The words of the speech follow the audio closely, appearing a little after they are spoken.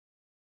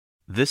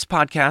This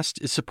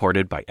podcast is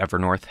supported by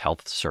Evernorth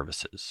Health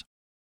Services.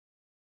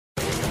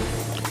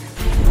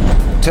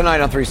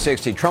 Tonight on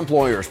 360, Trump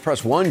lawyers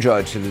press one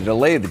judge to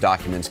delay the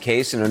documents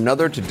case and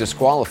another to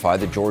disqualify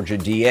the Georgia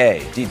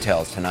DA.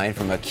 Details tonight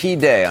from a key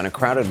day on a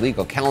crowded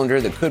legal calendar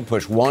that could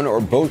push one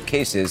or both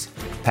cases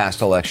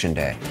past Election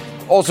Day.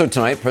 Also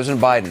tonight,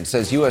 President Biden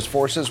says U.S.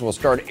 forces will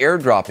start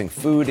airdropping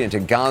food into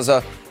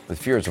Gaza,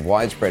 with fears of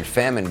widespread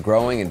famine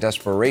growing and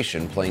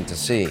desperation plain to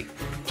see.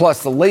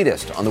 Plus, the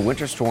latest on the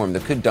winter storm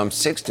that could dump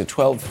 6 to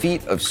 12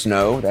 feet of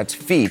snow, that's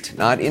feet,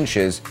 not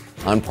inches,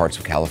 on parts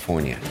of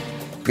California.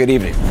 Good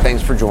evening.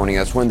 Thanks for joining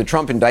us. When the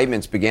Trump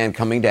indictments began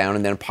coming down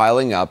and then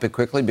piling up, it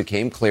quickly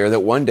became clear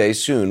that one day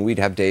soon we'd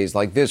have days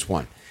like this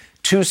one.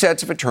 Two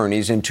sets of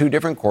attorneys in two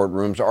different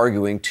courtrooms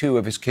arguing two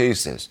of his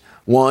cases.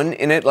 One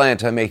in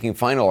Atlanta making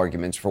final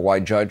arguments for why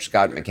Judge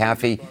Scott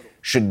McAfee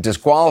should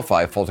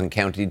disqualify Fulton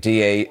County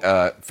DA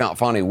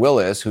Fani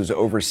Willis, who's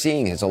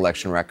overseeing his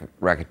election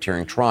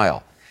racketeering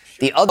trial.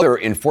 The other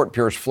in Fort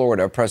Pierce,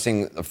 Florida,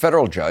 pressing a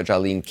federal judge,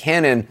 Aileen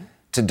Cannon,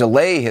 to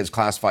delay his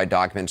classified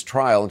documents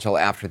trial until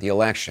after the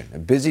election. A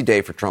busy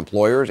day for Trump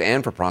lawyers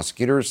and for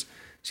prosecutors.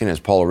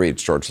 CNN's Paula Reed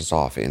starts us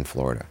off in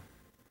Florida.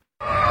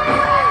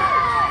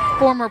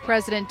 Former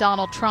President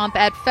Donald Trump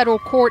at federal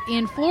court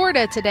in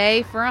Florida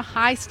today for a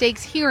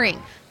high-stakes hearing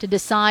to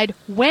decide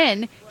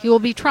when he will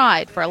be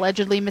tried for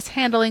allegedly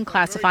mishandling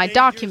classified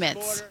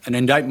documents. An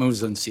indictment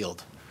was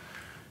unsealed,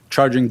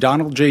 charging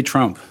Donald J.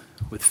 Trump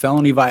with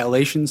felony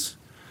violations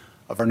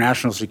of our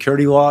national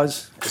security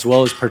laws, as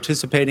well as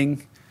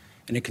participating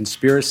in a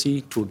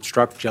conspiracy to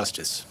obstruct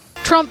justice.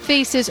 Trump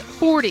faces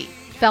 40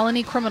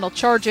 felony criminal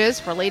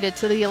charges related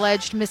to the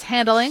alleged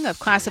mishandling of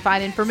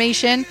classified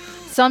information,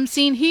 some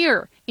seen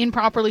here,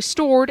 improperly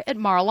stored at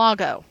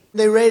Mar-a-Lago.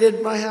 They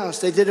raided my house.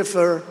 They did it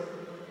for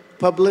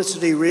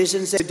publicity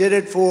reasons. They did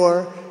it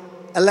for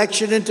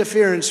election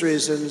interference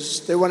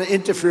reasons. They want to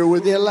interfere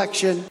with the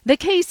election. The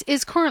case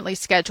is currently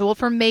scheduled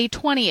for May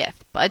 20th,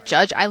 but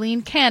Judge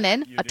Aileen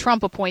Cannon, a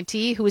Trump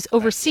appointee who is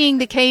overseeing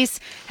the case,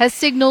 has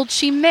signaled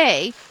she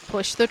may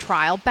push the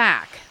trial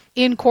back.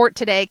 In court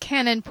today,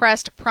 Cannon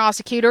pressed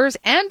prosecutors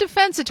and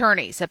defense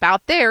attorneys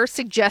about their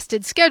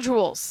suggested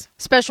schedules.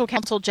 Special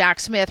counsel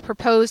Jack Smith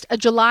proposed a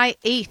July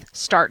 8th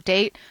start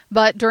date,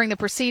 but during the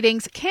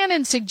proceedings,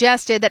 Cannon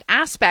suggested that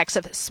aspects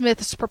of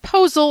Smith's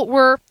proposal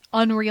were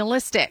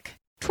unrealistic.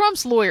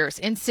 Trump's lawyers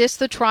insist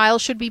the trial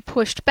should be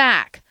pushed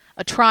back.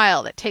 A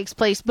trial that takes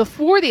place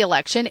before the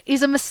election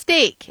is a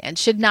mistake and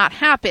should not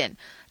happen,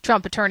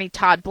 Trump attorney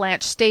Todd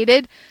Blanche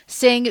stated,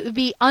 saying it would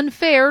be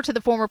unfair to the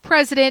former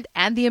president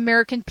and the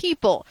American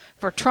people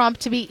for Trump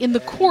to be in the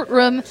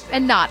courtroom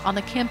and not on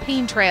the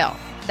campaign trail.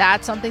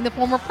 That's something the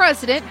former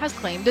president has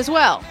claimed as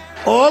well.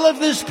 All of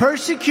this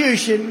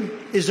persecution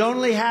is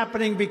only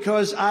happening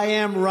because I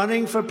am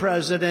running for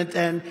president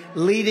and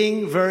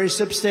leading very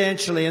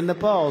substantially in the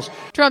polls.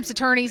 Trump's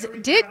attorneys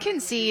did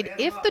concede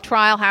if the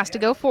trial has to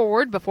go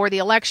forward before the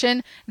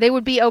election, they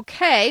would be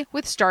okay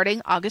with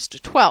starting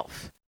August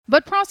 12th.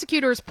 But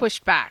prosecutors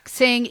pushed back,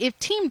 saying if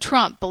Team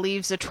Trump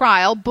believes a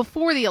trial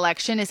before the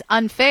election is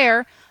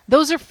unfair,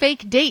 those are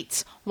fake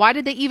dates. Why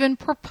did they even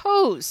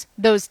propose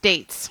those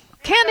dates?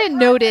 Cannon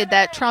noted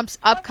that Trump's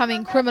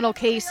upcoming criminal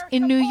case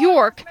in New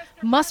York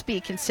must be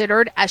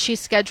considered as she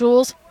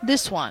schedules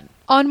this one.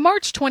 On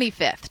March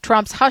 25th,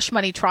 Trump's hush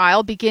money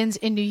trial begins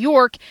in New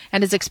York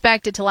and is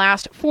expected to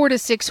last 4 to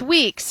 6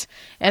 weeks,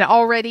 an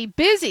already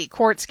busy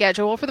court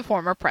schedule for the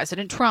former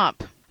President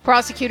Trump.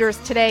 Prosecutors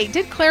today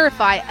did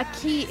clarify a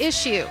key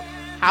issue.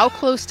 How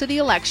close to the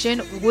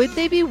election would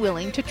they be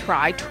willing to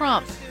try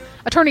Trump?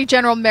 Attorney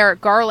General Merrick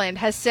Garland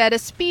has said a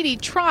speedy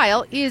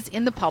trial is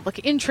in the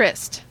public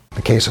interest.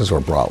 The cases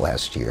were brought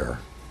last year.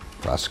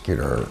 The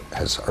prosecutor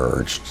has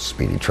urged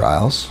speedy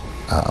trials,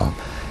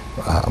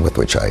 with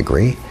which I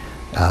agree.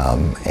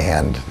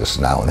 And this is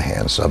now in the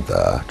hands of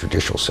the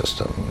judicial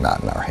system,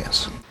 not in our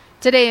hands.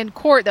 Today in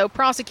court, though,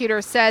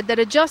 prosecutors said that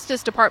a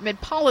Justice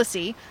Department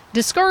policy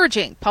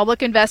discouraging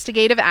public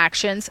investigative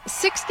actions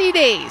 60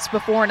 days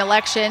before an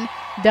election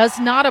does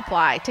not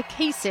apply to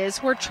cases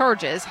where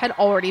charges had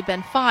already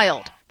been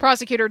filed.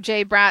 Prosecutor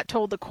Jay Bratt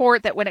told the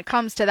court that when it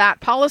comes to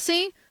that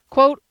policy,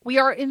 quote, "We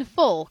are in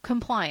full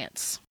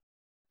compliance."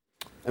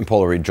 And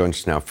Paula Reed joins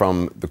us now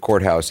from the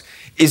courthouse.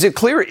 Is it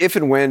clear if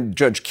and when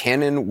Judge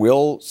Cannon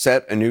will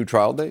set a new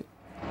trial date?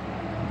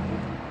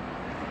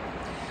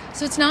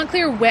 So it's not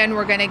clear when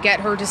we're going to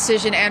get her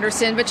decision,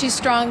 Anderson, but she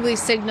strongly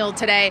signaled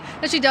today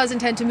that she does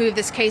intend to move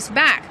this case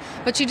back.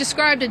 But she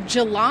described a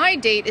July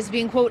date as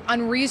being, quote,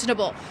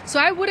 unreasonable. So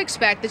I would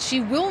expect that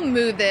she will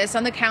move this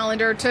on the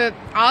calendar to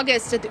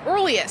August at the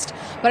earliest.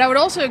 But I would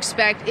also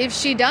expect if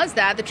she does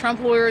that, the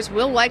Trump lawyers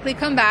will likely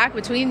come back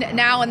between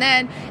now and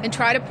then and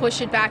try to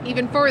push it back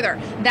even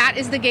further. That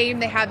is the game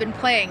they have been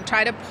playing.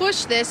 Try to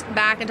push this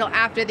back until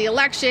after the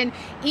election,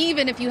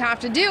 even if you have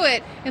to do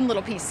it in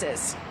little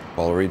pieces.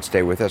 Paula Reed,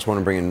 stay with us. I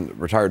want to bring in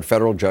retired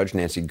federal judge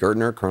Nancy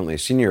Gertner, currently a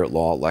senior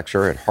law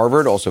lecturer at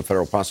Harvard, also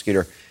federal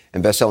prosecutor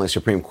and best-selling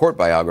Supreme Court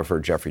biographer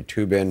Jeffrey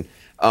Toobin.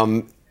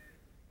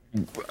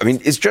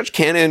 Is Judge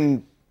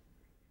Cannon,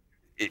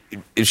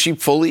 Is she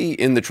fully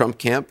in the Trump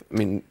camp? I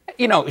mean,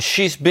 you know,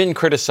 she's been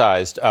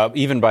criticized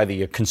even by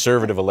the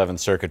conservative 11th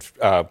Circuit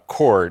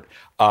Court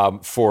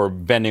for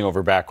bending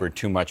over backward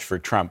too much for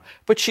Trump.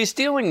 But she's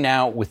dealing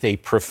now with a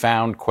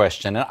profound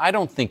question, and I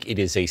don't think it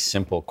is a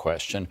simple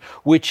question,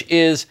 which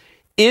is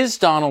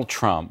Donald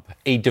Trump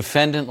a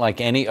defendant like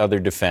any other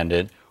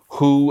defendant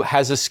who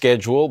has a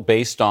schedule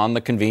based on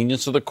the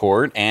convenience of the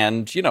court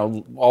and, you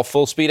know, all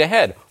full speed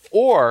ahead?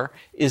 Or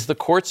is the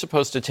court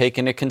supposed to take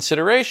into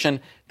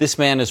consideration this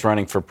man is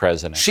running for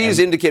president? She's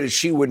indicated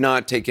she would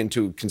not take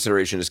into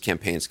consideration his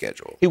campaign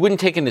schedule. He wouldn't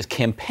take in his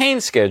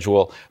campaign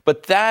schedule,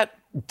 but that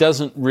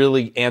doesn't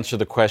really answer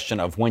the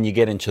question of when you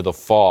get into the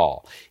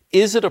fall.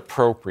 Is it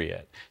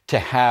appropriate to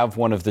have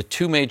one of the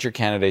two major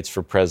candidates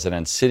for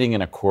president sitting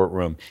in a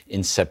courtroom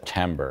in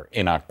September,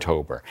 in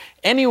October?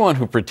 Anyone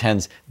who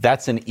pretends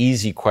that's an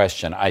easy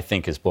question, I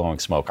think, is blowing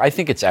smoke. I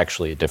think it's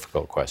actually a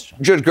difficult question.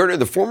 Judge Gertner,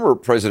 the former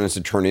president's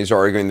attorneys are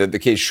arguing that the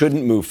case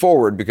shouldn't move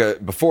forward because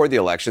before the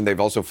election. They've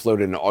also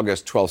floated an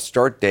August 12th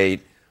start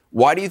date.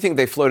 Why do you think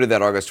they floated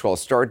that August 12th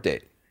start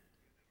date?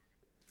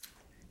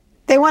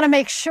 They want to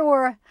make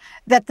sure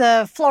that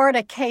the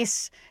Florida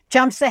case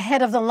jumps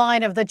ahead of the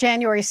line of the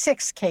January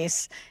 6th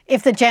case,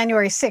 if the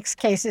January 6th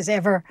case is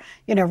ever,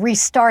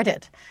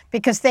 restarted,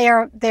 because they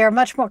are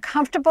much more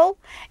comfortable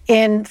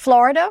in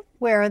Florida,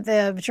 where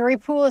the jury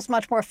pool is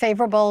much more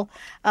favorable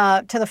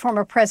to the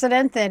former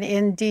president than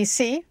in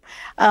D.C.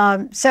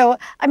 So,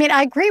 I mean,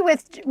 I agree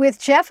with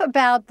Jeff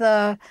about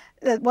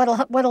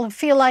what'll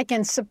feel like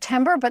in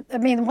September, but I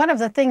mean, one of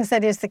the things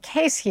that is the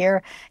case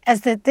here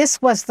is that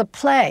this was the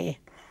play.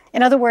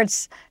 In other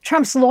words,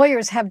 Trump's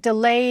lawyers have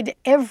delayed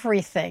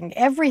everything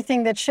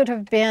that should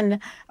have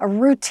been a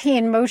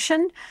routine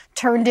motion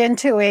turned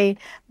into a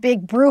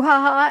big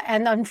brouhaha,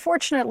 and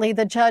unfortunately,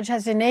 the judge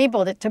has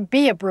enabled it to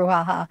be a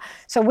brouhaha.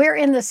 So we're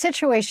in the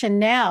situation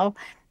now,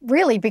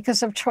 really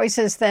because of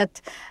choices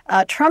that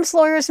Trump's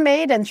lawyers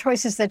made and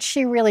choices that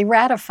she really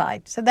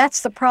ratified. So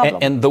that's the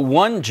problem. And the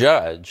one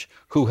judge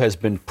who has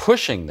been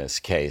pushing this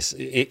case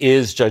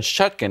is Judge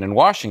Chutkan in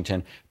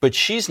Washington, but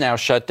she's now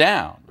shut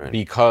down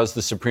because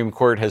the Supreme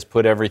Court has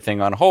put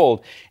everything on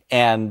hold.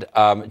 And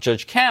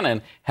Judge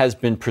Cannon has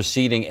been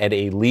proceeding at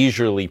a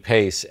leisurely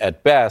pace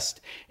at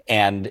best.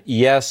 And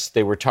yes,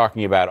 they were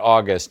talking about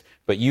August,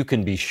 but you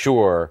can be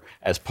sure,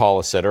 as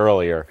Paula said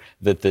earlier,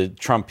 that the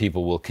Trump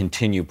people will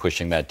continue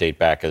pushing that date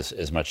back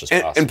as much as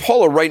possible. And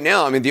Paula, right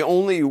now, I mean, the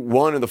only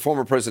one of the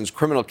former president's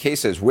criminal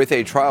cases with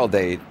a trial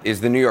date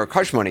is the New York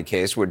hush money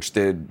case, which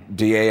the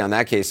DA on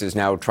that case is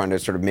now trying to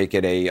sort of make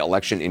it a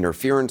election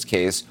interference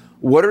case.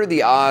 What are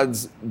the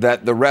odds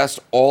that the rest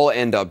all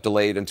end up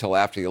delayed until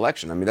after the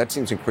election? I mean, that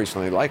seems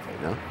increasingly likely,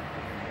 no?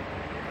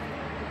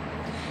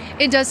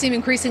 It does seem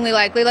increasingly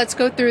likely. Let's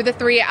go through the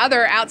three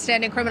other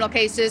outstanding criminal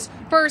cases.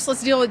 First,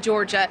 let's deal with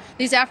Georgia.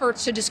 These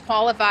efforts to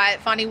disqualify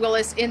Fani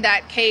Willis in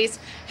that case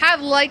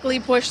have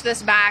likely pushed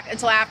this back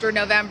until after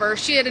November.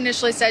 She had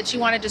initially said she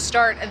wanted to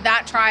start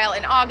that trial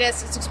in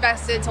August. It's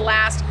expected to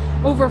last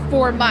over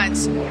 4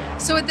 months.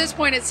 So at this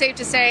point, it's safe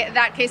to say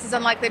that case is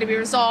unlikely to be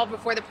resolved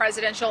before the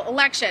presidential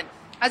election.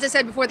 As I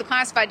said before, the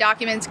classified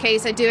documents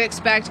case, I do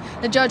expect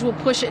the judge will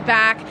push it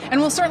back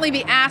and will certainly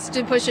be asked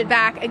to push it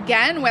back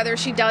again. Whether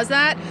she does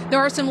that, there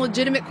are some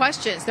legitimate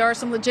questions. There are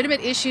some legitimate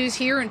issues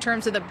here in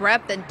terms of the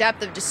breadth and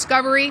depth of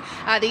discovery,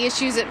 the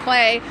issues at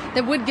play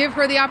that would give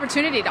her the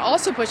opportunity to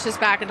also push this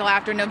back until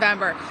after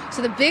November.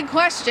 So the big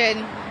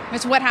question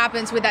is what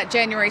happens with that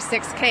January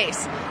 6th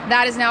case.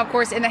 That is now, of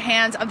course, in the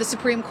hands of the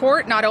Supreme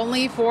Court, not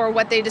only for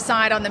what they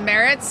decide on the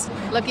merits.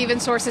 Look, even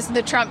sources in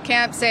the Trump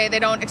camp say they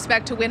don't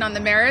expect to win on the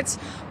merits,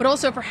 but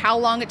also for how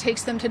long it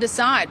takes them to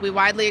decide. We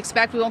widely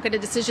expect we won't get a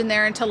decision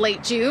there until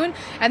late June.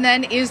 And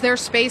then is there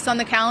space on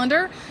the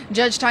calendar?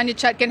 Judge Tanya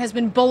Chutkan has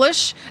been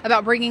bullish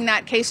about bringing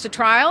that case to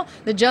trial.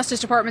 The Justice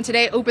Department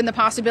today opened the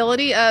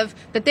possibility of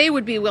that they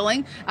would be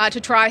willing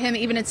to try him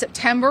even in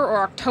September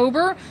or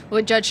October.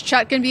 Would Judge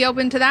Chutkan be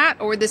open to that,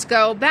 or would this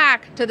go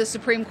back to the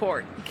Supreme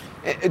Court?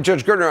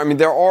 Judge Gertner, I mean,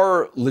 there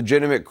are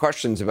legitimate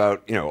questions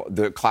about,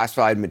 the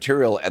classified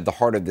material at the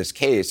heart of this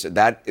case.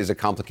 That is a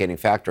complicating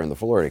factor in the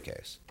Florida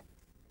case.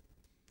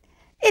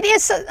 It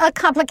is a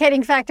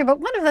complicating factor, but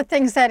one of the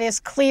things that is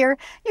clear,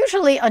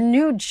 usually a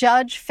new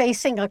judge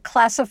facing a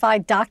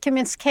classified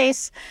documents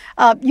case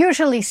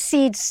usually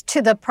cedes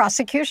to the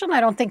prosecution.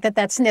 I don't think that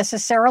that's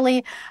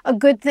necessarily a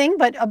good thing,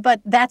 but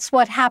that's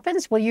what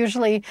happens. We'll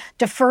usually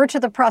defer to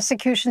the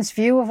prosecution's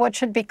view of what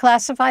should be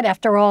classified.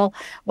 After all,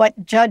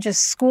 what judges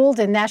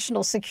schooled in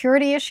national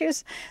security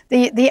issues.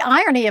 The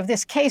irony of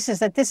this case is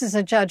that this is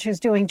a judge who's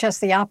doing just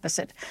the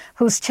opposite,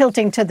 who's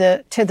tilting to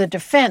the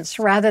defense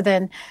rather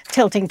than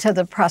tilting to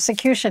the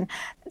prosecution.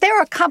 There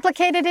are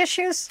complicated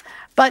issues,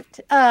 but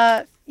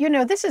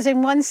this is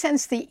in one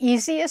sense the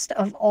easiest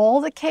of all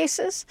the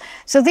cases.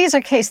 So these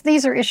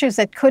are issues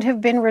that could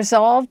have been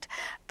resolved,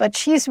 but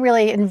she's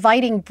really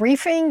inviting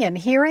briefing and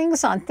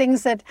hearings on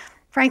things that,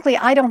 frankly,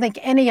 I don't think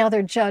any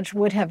other judge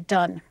would have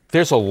done.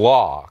 There's a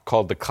law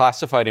called the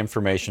Classified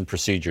Information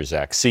Procedures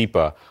Act,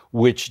 CIPA,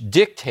 which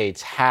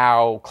dictates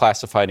how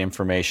classified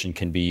information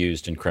can be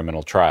used in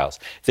criminal trials.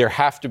 There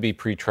have to be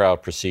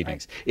pretrial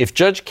proceedings. Right. If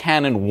Judge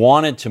Cannon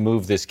wanted to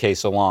move this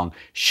case along,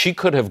 she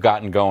could have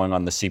gotten going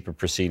on the CIPA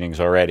proceedings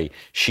already.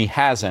 She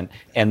hasn't,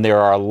 and there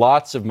are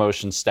lots of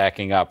motions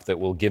stacking up that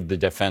will give the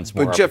defense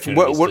more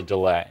opportunities to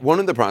delay. One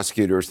of the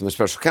prosecutors in the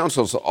special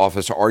counsel's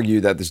office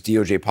argued that this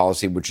DOJ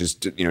policy, which is,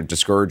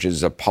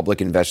 discourages a public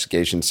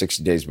investigation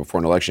 60 days before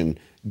an election,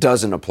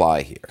 doesn't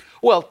apply here.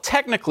 Well,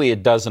 technically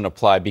it doesn't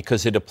apply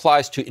because it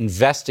applies to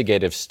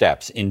investigative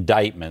steps,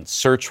 indictments,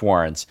 search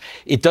warrants.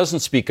 It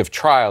doesn't speak of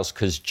trials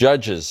because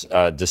judges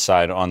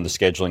decide on the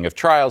scheduling of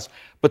trials,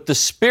 but the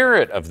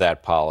spirit of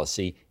that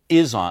policy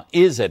is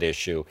at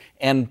issue,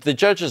 and the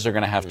judges are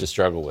going to have to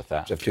struggle with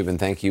that. Jeff Toobin,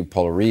 thank you.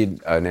 Paula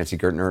Reed, Nancy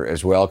Gertner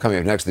as well. Coming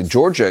up next, the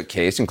Georgia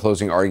case and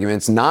closing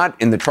arguments,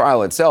 not in the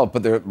trial itself,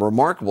 but the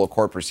remarkable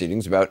court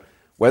proceedings about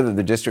whether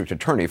the district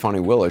attorney, Fani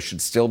Willis,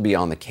 should still be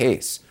on the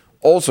case.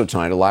 Also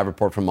tonight, a live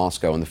report from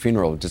Moscow on the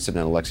funeral of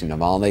dissident Alexei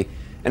Navalny,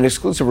 an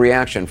exclusive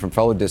reaction from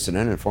fellow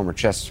dissident and former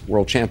chess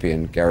world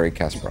champion Garry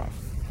Kasparov.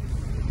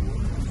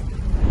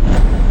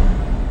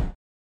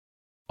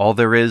 All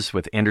There Is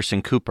with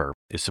Anderson Cooper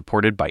is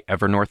supported by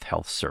Evernorth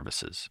Health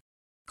Services.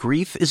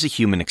 Grief is a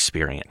human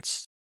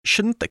experience.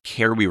 Shouldn't the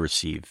care we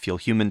receive feel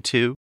human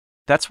too?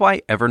 That's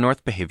why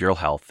Evernorth Behavioral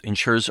Health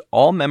ensures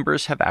all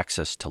members have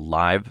access to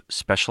live,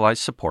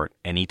 specialized support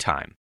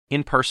anytime,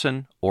 in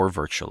person or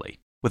virtually,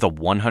 with a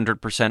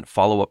 100%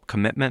 follow-up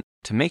commitment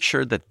to make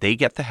sure that they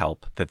get the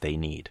help that they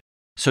need.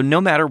 So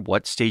no matter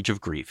what stage of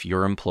grief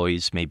your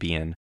employees may be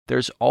in,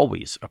 there's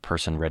always a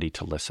person ready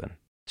to listen.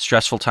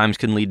 Stressful times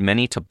can lead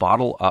many to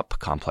bottle up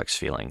complex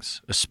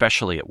feelings,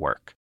 especially at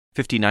work.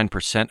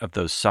 59% of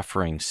those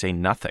suffering say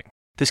nothing.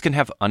 This can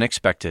have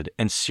unexpected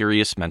and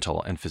serious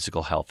mental and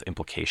physical health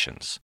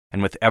implications.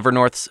 And with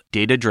Evernorth's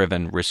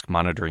data-driven risk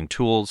monitoring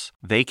tools,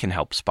 they can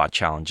help spot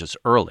challenges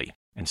early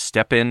and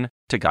step in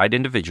to guide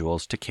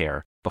individuals to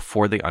care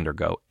before they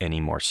undergo any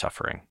more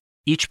suffering.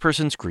 Each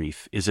person's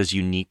grief is as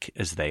unique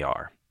as they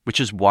are, which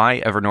is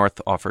why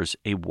Evernorth offers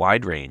a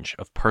wide range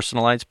of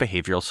personalized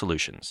behavioral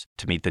solutions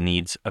to meet the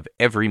needs of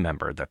every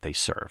member that they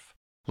serve.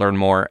 Learn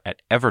more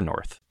at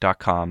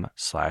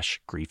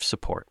evernorth.com/grief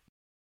support.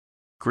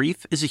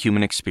 Grief is a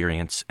human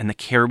experience, and the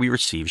care we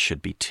receive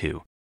should be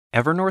too.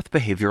 Evernorth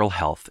Behavioral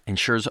Health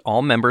ensures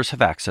all members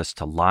have access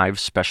to live,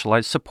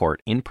 specialized support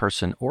in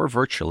person or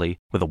virtually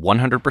with a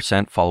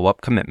 100%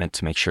 follow-up commitment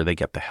to make sure they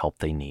get the help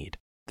they need.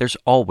 There's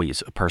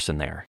always a person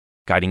there,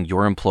 guiding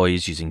your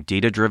employees using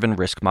data-driven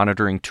risk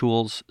monitoring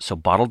tools so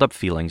bottled-up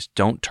feelings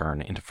don't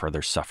turn into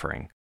further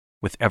suffering.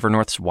 With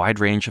Evernorth's wide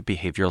range of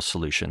behavioral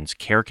solutions,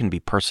 care can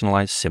be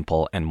personalized,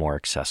 simple, and more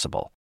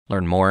accessible.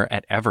 Learn more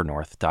at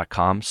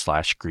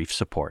evernorth.com/grief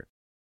support.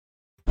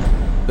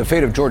 The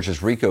fate of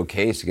Georgia's RICO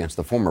case against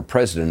the former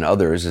president and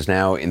others is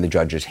now in the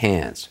judge's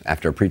hands.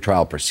 After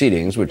pretrial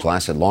proceedings, which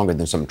lasted longer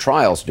than some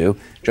trials do,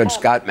 Judge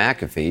Scott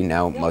McAfee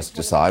now must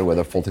decide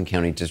whether Fulton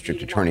County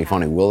District Attorney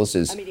Fani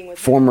Willis's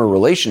former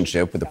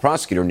relationship with the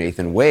prosecutor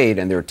Nathan Wade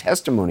and their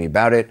testimony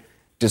about it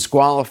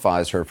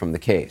disqualifies her from the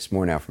case.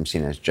 More now from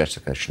CNN's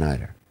Jessica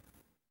Schneider.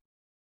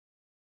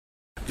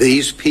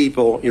 These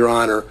people, Your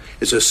Honor,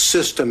 is a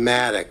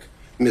systematic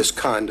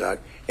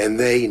misconduct, and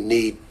they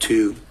need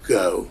to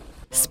go.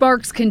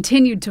 Sparks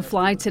continued to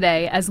fly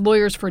today as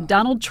lawyers for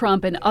Donald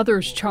Trump and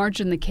others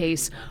charged in the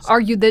case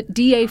argued that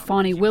DA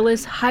Fani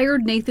Willis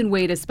hired Nathan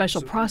Wade as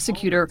special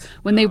prosecutor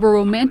when they were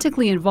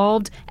romantically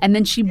involved, and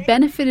then she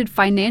benefited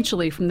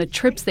financially from the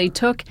trips they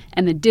took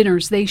and the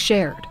dinners they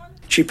shared.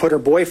 She put her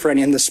boyfriend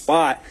in the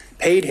spot,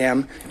 paid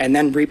him, and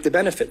then reaped the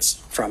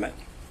benefits from it.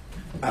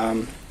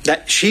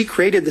 That she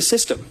created the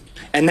system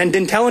and then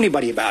didn't tell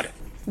anybody about it.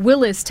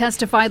 Willis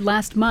testified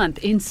last month,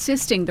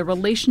 insisting the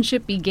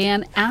relationship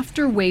began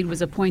after Wade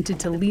was appointed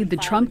to lead the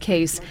Trump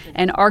case,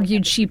 and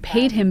argued she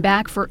paid him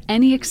back for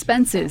any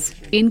expenses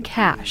in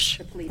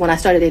cash. When I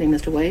started dating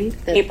Mr. Wade,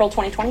 April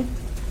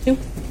 2022?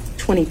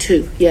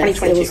 22, yes.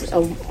 2022. It was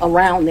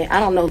around there. I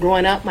don't know,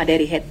 growing up, my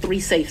daddy had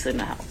 3 safes in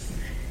the house.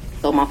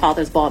 So my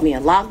father's bought me a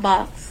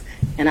lockbox,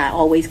 and I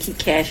always keep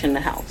cash in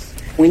the house.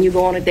 When you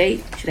go on a date,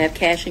 you should have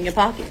cash in your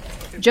pocket.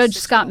 Judge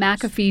Scott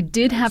McAfee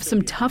did have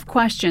some tough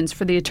questions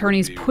for the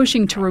attorneys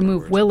pushing to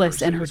remove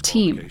Willis and her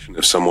team.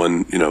 If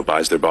someone,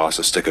 buys their boss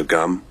a stick of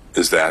gum,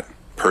 is that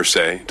per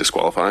se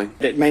disqualifying?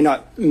 It may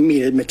not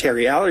meet a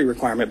materiality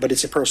requirement, but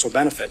it's a personal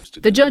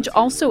benefit. The judge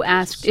also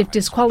asked if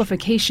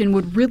disqualification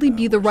would really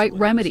be the right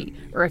remedy,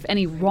 or if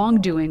any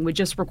wrongdoing would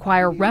just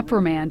require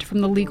reprimand from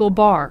the legal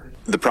bar.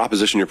 The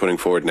proposition you're putting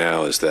forward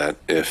now is that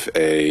if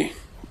a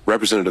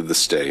representative of the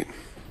state,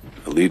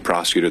 a lead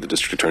prosecutor, the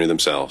district attorney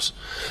themselves,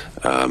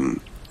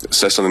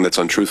 says something that's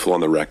untruthful on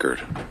the record,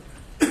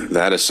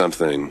 that is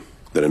something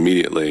that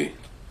immediately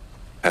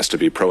has to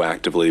be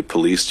proactively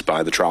policed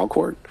by the trial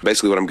court.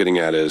 Basically what I'm getting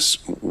at is,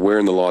 where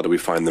in the law do we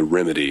find the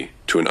remedy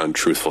to an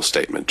untruthful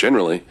statement?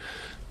 Generally,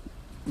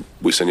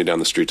 we send you down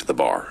the street to the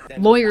bar.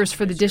 Lawyers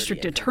for the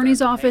district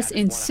attorney's office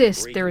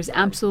insist there is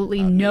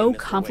absolutely no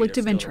conflict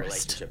of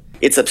interest.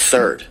 It's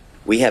absurd.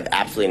 We have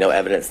absolutely no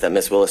evidence that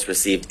Ms. Willis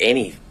received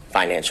any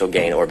financial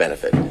gain or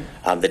benefit.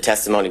 The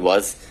testimony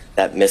was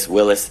that Ms.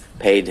 Willis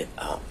paid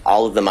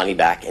all of the money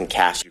back in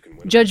cash.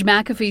 Judge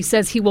McAfee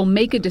says he will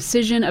make a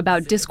decision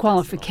about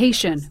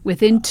disqualification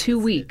within 2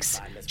 weeks.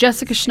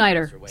 Jessica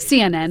Schneider,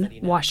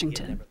 CNN,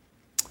 Washington.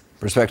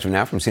 Perspective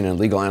now from CNN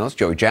legal analyst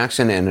Joey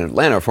Jackson and in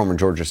Atlanta, former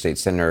Georgia State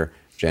Senator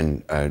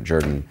Jen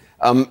Jordan.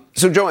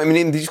 So, Joe, I mean,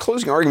 in these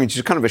closing arguments,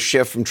 it's kind of a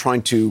shift from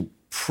trying to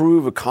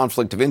prove a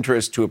conflict of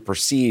interest to a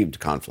perceived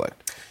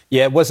conflict.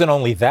 Yeah, it wasn't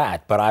only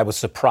that, but I was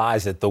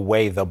surprised at the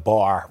way the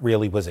bar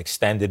really was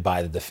extended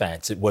by the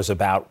defense. It was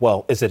about,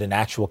 well, is it an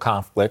actual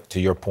conflict, to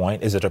your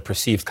point? Is it a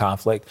perceived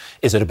conflict?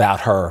 Is it about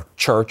her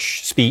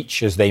church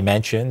speech, as they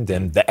mentioned,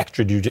 and the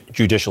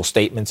extrajudicial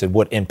statements and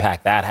what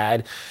impact that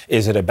had?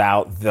 Is it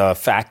about the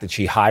fact that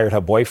she hired her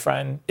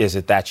boyfriend? Is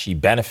it that she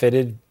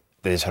benefited?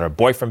 Does her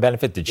boyfriend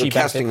benefit? Did she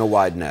benefit? Casting a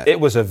wide net. It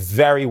was a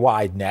very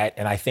wide net,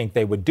 and I think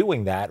they were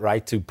doing that,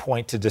 right, to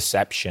point to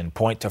deception,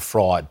 point to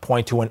fraud,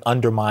 point to an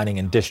undermining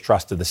and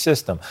distrust of the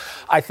system.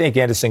 I think,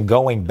 Anderson,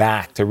 going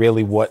back to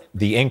really what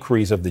the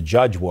inquiries of the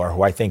judge were,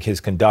 who I think has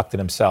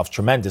conducted himself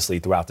tremendously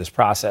throughout this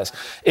process,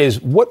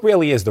 is what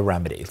really is the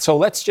remedy? So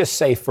let's just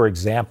say, for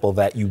example,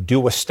 that you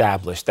do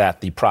establish that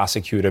the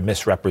prosecutor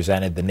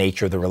misrepresented the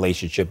nature of the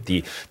relationship,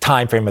 the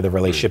time frame of the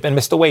relationship, and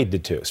Mr. Wade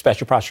did too,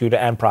 special prosecutor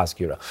and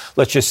prosecutor.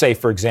 Let's just say,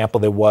 for example,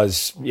 there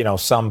was,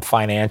 some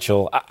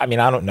financial, I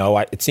don't know.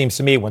 It seems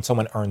to me when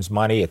someone earns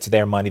money, it's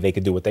their money, they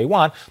can do what they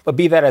want. But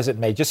be that as it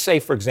may, just say,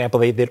 for example,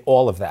 they did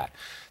all of that.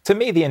 To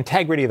me, the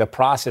integrity of the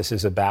process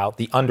is about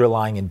the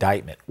underlying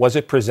indictment. Was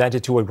it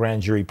presented to a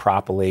grand jury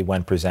properly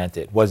when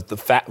presented? Were the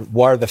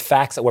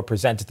facts that were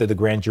presented to the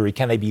grand jury,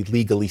 can they be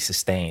legally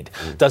sustained?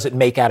 Does it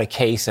make out a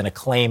case and a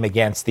claim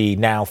against the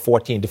now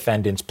 14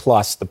 defendants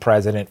plus the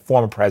president,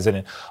 former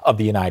president of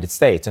the United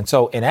States? And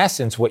so, in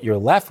essence, what you're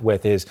left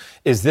with is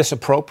this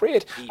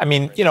appropriate?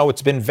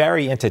 It's been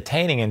very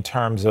entertaining in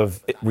terms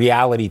of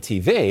reality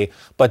TV,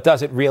 but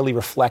does it really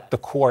reflect the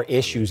core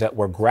issues that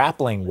we're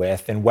grappling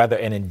with and whether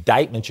an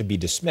indictment should be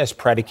dismissed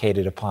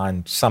predicated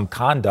upon some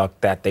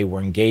conduct that they were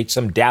engaged,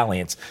 some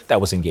dalliance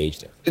that was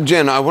engaged in?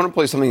 Jen, I want to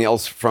play something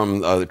else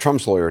from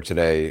Trump's lawyer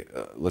today.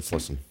 Let's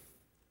listen.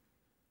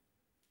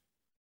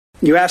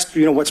 You asked,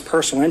 what's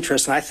personal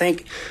interest, and I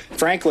think,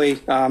 frankly,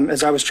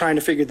 as I was trying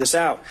to figure this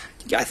out,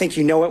 I think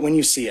you know it when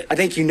you see it. I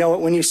think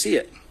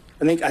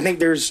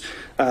there's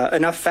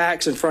enough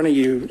facts in front of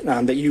you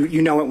that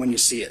you know it when you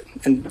see it,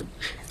 and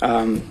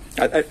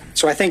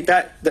so I think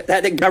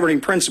that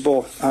governing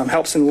principle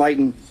helps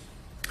enlighten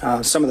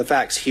some of the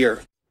facts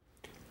here.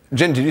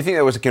 Jen, did you think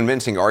that was a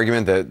convincing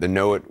argument, the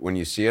know it when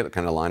you see it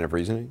kind of line of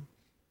reasoning?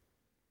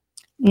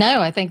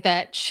 No, I think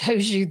that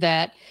shows you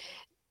that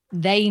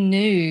they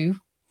knew,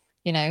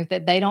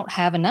 that they don't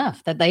have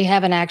enough, that they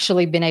haven't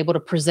actually been able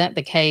to present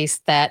the case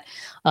that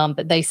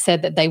they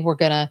said that they were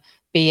going to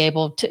be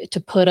able to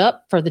put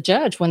up for the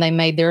judge when they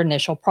made their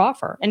initial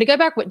proffer. And to go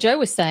back what Joe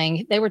was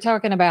saying, they were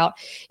talking about,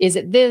 is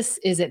it this,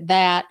 is it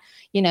that,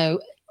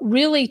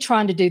 really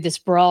trying to do this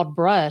broad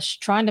brush,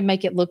 trying to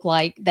make it look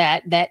like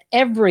that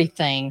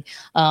everything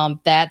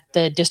that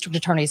the district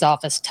attorney's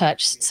office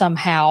touched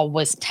somehow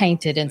was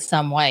tainted in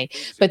some way.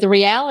 But the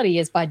reality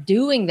is, by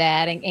doing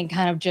that and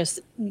kind of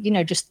just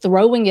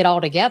throwing it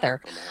all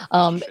together,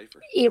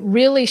 it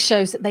really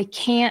shows that they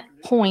can't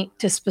point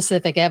to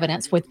specific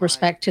evidence with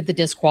respect to the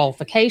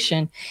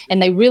disqualification,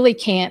 and they really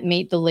can't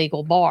meet the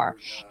legal bar.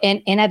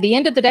 And at the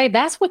end of the day,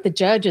 that's what the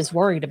judge is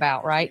worried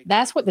about, right?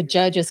 That's what the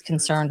judge is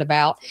concerned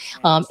about.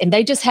 And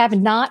they just have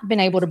not been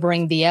able to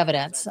bring the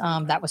evidence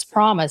that was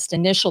promised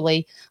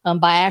initially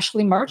by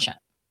Ashley Merchant.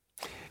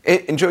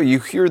 And Joe, you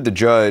hear the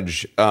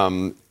judge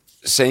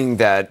saying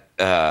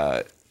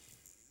that,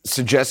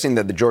 suggesting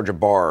that the Georgia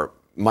bar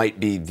might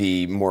be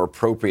the more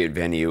appropriate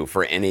venue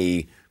for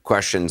any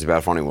questions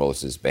about Fani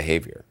Willis's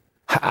behavior.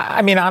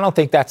 I don't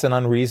think that's an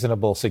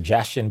unreasonable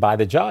suggestion by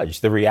the judge.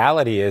 The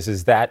reality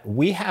is that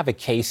we have a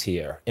case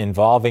here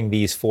involving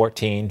these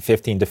 15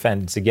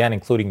 defendants, again,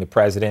 including the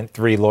president.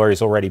 3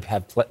 lawyers already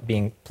have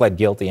being pled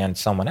guilty and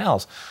someone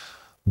else.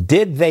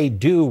 Did they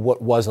do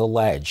what was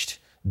alleged?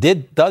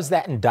 Does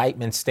that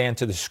indictment stand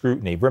to the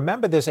scrutiny?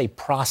 Remember, there's a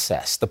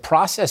process. The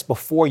process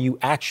before you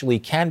actually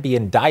can be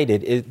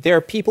indicted, there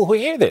are people who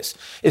hear this.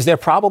 Is there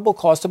probable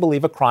cause to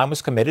believe a crime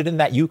was committed and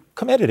that you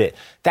committed it?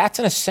 That's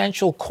an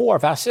essential core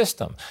of our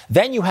system.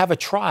 Then you have a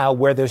trial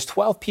where there's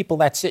 12 people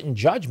that sit in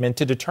judgment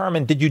to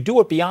determine, did you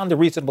do it beyond a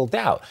reasonable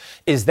doubt?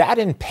 Is that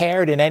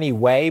impaired in any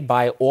way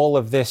by all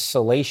of this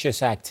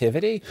salacious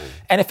activity?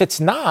 And if it's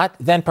not,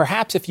 then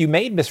perhaps if you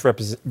made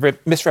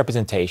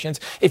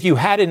misrepresentations, if you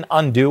had an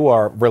undue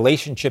or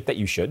relationship that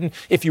you shouldn't,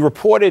 if you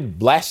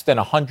reported less than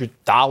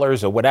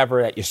 $100 or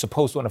whatever that you're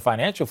supposed to in a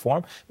financial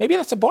form, maybe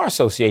that's a bar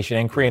association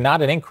inquiry and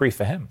not an inquiry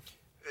for him.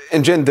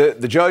 And Jen,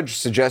 the judge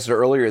suggested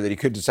earlier that he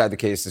could decide the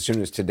case as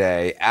soon as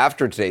today.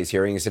 After today's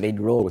hearing, he said he'd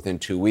rule within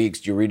 2 weeks.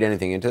 Do you read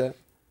anything into that?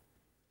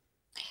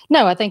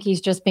 No, I think he's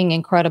just being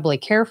incredibly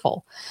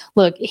careful.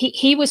 Look,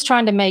 he was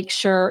trying to make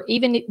sure,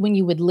 even when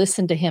you would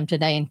listen to him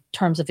today in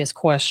terms of his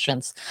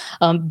questions,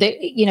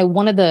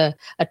 one of the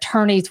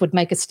attorneys would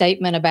make a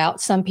statement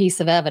about some piece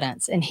of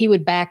evidence, and he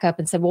would back up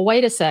and say, well,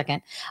 wait a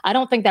second, I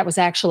don't think that was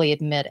actually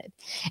admitted.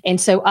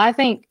 And so I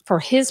think for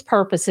his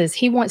purposes,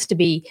 he wants to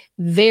be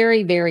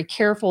very, very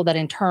careful that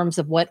in terms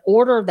of what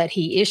order that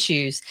he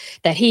issues,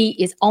 that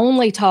he is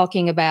only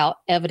talking about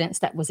evidence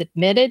that was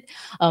admitted,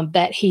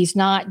 that he's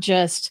not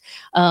just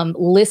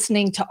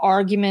listening to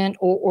argument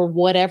or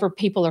whatever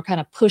people are kind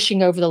of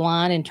pushing over the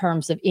line in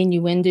terms of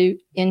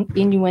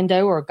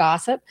innuendo or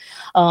gossip.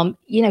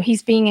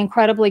 He's being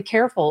incredibly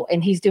careful,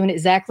 and he's doing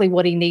exactly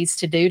what he needs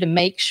to do to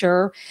make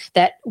sure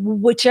that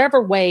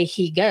whichever way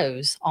he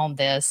goes on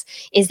this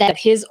is that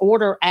his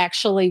order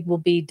actually will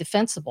be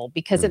defensible,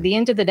 because at the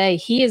end of the day,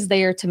 he is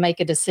there to make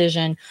a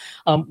decision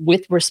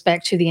with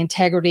respect to the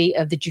integrity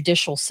of the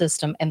judicial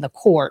system and the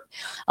court.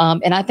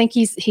 And I think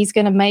he's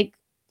going to make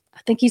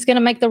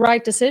the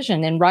right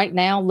decision. And right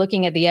now,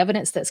 looking at the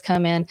evidence that's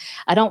come in,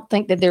 I don't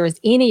think that there is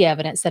any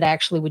evidence that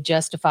actually would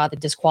justify the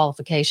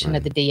disqualification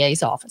of the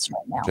DA's office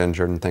right now. Jen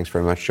Jordan, thanks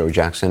very much. Joe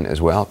Jackson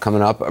as well.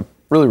 Coming up, a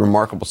really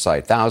remarkable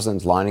sight.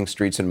 Thousands lining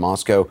streets in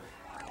Moscow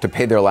to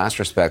pay their last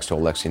respects to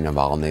Alexei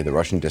Navalny, the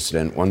Russian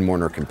dissident, one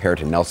mourner compared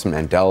to Nelson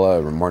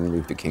Mandela or Martin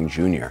Luther King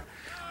Jr.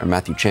 Our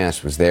Matthew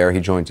Chance was there. He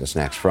joins us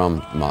next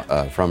from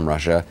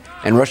Russia.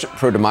 And Russian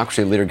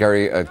pro-democracy leader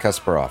Garry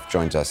Kasparov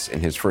joins us in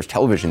his first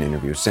television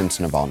interview since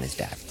Navalny's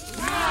death.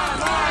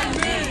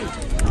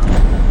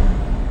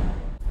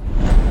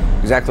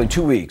 Exactly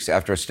 2 weeks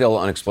after a still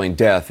unexplained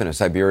death in a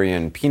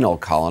Siberian penal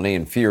colony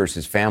and fears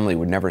his family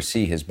would never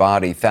see his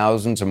body,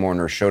 thousands of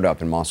mourners showed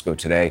up in Moscow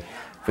today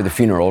for the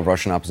funeral of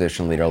Russian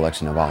opposition leader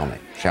Alexei Navalny.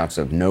 Shouts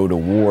of "no to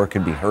war"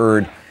 could be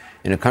heard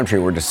in a country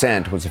where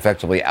dissent was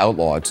effectively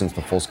outlawed since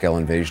the full-scale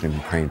invasion of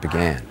Ukraine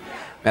began.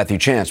 Matthew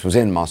Chance was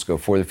in Moscow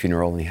for the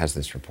funeral, and he has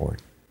this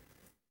report.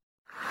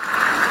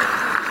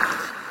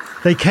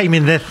 They came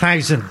in their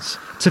thousands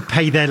to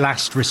pay their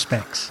last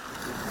respects.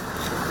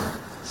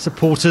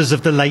 Supporters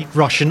of the late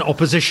Russian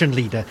opposition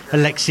leader,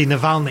 Alexei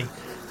Navalny,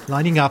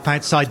 lining up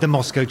outside the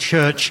Moscow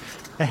church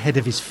ahead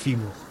of his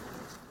funeral.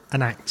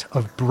 An act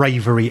of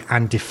bravery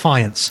and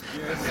defiance.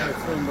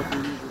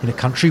 In a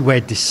country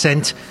where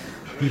dissent,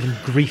 even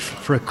grief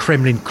for a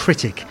Kremlin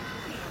critic,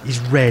 is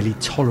rarely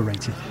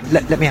tolerated.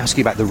 Let me ask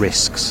you about the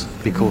risks,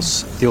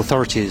 because the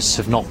authorities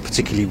have not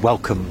particularly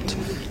welcomed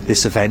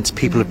this event.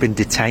 People have been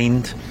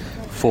detained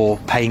for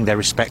paying their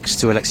respects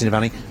to Alexei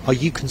Navalny. Are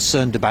you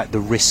concerned about the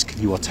risk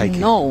you are taking?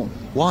 No.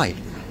 Why?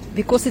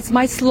 Because it's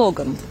my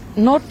slogan,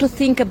 not to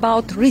think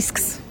about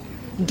risks.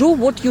 Do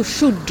what you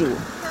should do.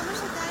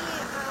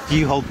 Do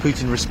you hold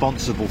Putin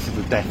responsible for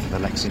the death of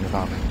Alexei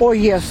Navalny? Oh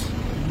yes,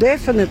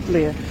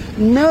 definitely.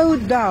 No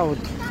doubt.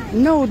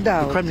 No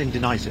doubt. The Kremlin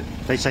denies it.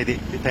 They say they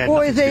had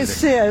Or nothing to do they with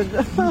said,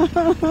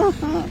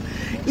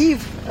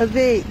 if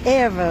they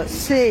ever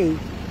say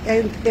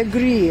and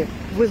agree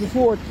with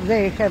what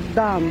they have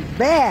done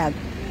bad,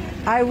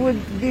 I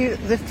would be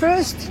the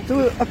first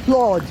to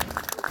applaud.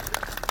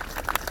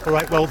 All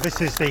right, well,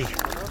 this is the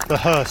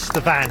hearse,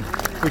 the van,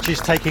 which is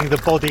taking the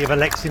body of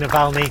Alexei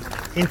Navalny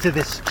into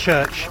this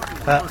church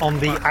on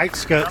the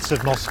outskirts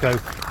of Moscow,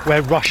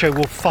 where Russia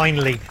will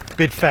finally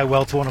bid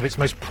farewell to one of its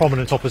most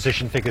prominent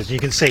opposition figures. You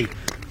can see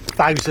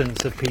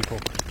thousands of people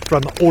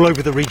from all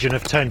over the region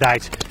have turned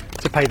out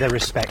to pay their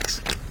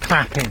respects,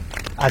 clapping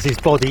as his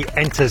body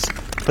enters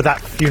for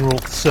that funeral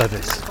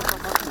service.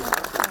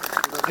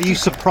 Are you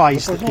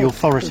surprised that the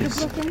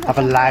authorities have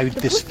allowed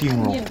this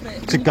funeral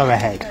to go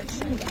ahead?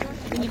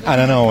 I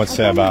don't know what to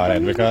say about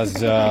it,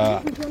 because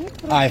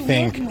I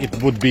think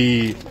it would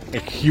be a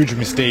huge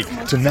mistake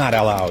to not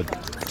allow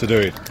to do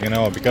it,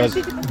 because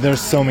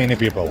there's so many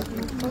people,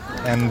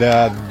 and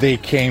they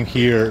came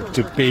here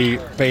to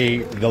pay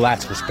the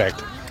last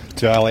respect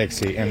to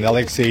Alexei. And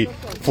Alexei,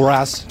 for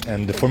us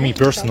and for me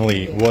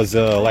personally, was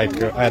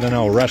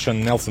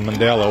Russian Nelson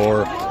Mandela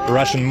or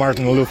Russian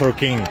Martin Luther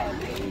King.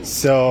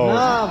 So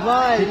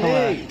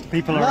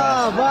people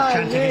are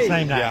chanting his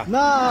name now.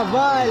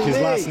 Yeah. His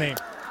last name.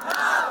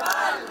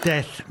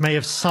 Death may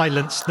have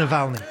silenced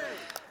Navalny,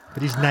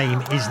 but his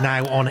name is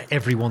now on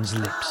everyone's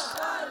lips.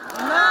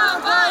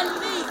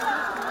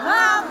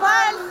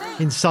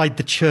 Inside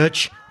the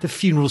church, the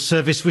funeral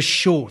service was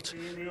short.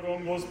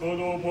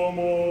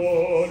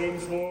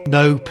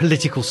 No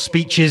political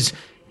speeches,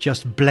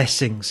 just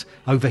blessings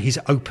over his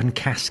open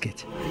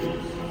casket.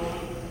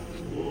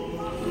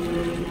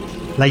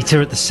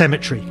 Later at the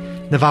cemetery,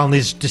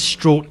 Navalny's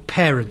distraught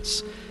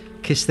parents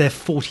kissed their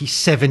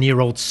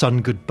 47-year-old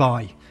son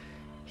goodbye.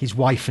 His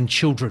wife and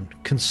children,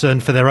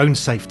 concerned for their own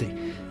safety,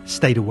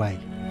 stayed away.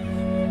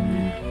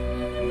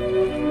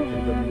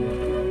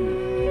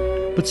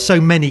 But so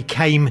many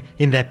came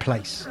in their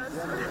place.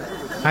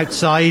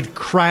 Outside,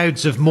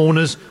 crowds of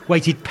mourners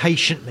waited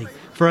patiently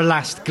for a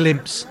last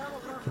glimpse,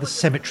 for the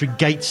cemetery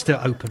gates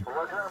to open,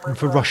 and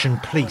for Russian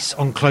police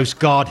on close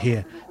guard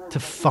here to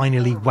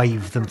finally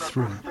wave them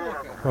through.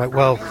 Right,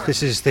 well,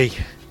 this is the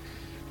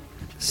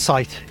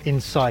site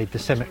inside the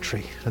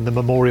cemetery and the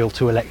memorial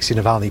to Alexei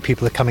Navalny.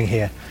 People are coming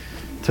here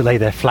to lay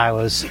their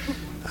flowers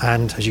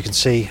and, as you can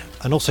see,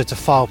 and also to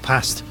file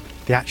past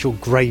the actual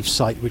grave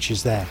site which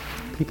is there.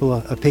 People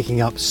are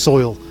picking up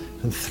soil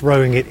and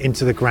throwing it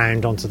into the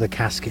ground onto the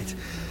casket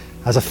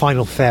as a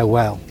final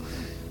farewell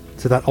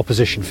to that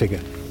opposition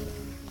figure.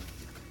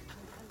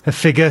 A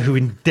figure who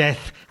in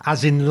death,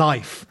 as in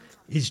life,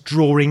 is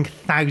drawing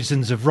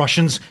thousands of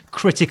Russians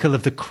critical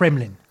of the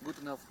Kremlin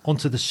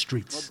onto the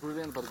streets.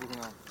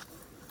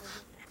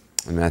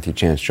 And Matthew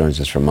Chance joins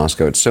us from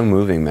Moscow. It's so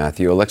moving,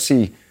 Matthew.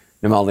 Alexei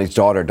Navalny's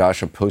daughter,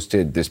 Dasha,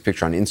 posted this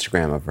picture on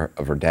Instagram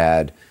of her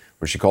dad,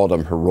 where she called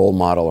him her role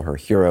model, her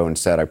hero, and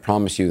said, "I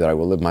promise you that I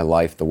will live my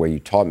life the way you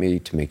taught me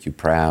to make you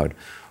proud."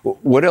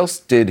 What else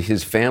did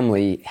his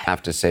family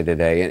have to say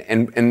today?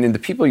 And the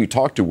people you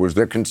talked to, was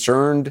they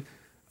concerned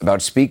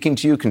about speaking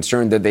to you,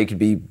 concerned that they could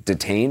be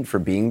detained for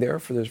being there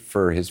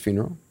for his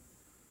funeral?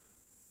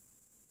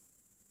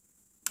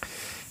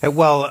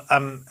 Well,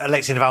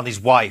 Alexei Navalny's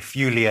wife,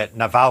 Yulia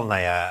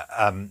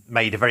Navalnaya,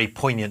 made a very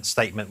poignant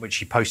statement which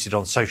she posted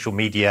on social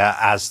media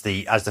as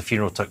the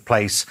funeral took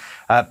place,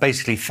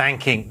 basically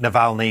thanking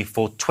Navalny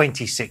for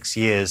 26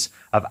 years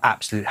of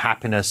absolute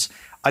happiness.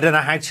 "I don't know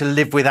how to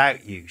live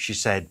without you," she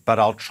said, "but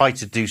I'll try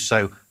to do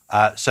so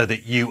so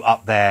that you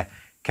up there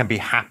can be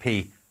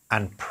happy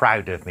and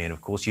proud of me." And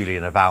of course,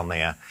 Yulia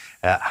Navalnaya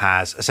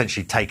has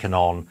essentially taken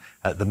on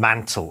the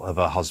mantle of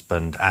her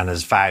husband and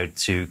has vowed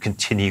to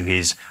continue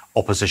his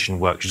opposition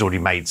work. She's already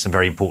made some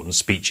very important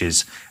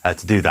speeches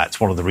to do that. It's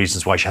one of the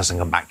reasons why she hasn't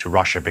come back to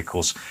Russia,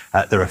 because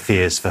there are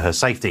fears for her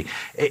safety.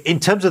 In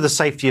terms of the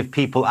safety of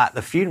people at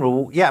the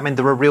funeral, yeah, I mean,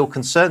 there are real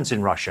concerns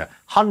in Russia.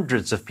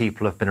 Hundreds of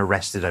people have been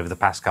arrested over the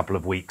past couple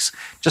of weeks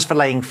just for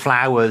laying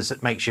flowers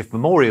at makeshift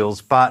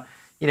memorials. But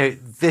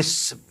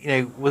this,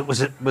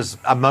 was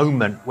a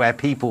moment where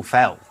people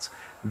felt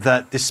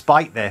that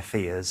despite their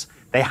fears,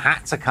 they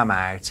had to come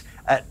out,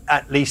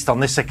 at least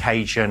on this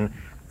occasion,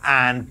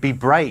 and be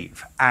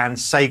brave and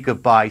say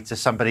goodbye to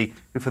somebody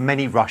who, for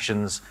many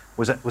Russians,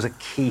 was a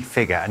key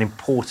figure, an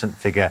important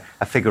figure,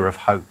 a figure of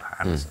hope.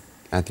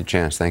 Matthew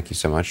Chance, thank you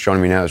so much.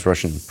 Joining me now is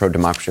Russian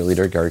pro-democracy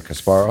leader Garry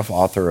Kasparov,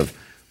 author of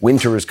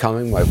Winter is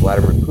Coming, Why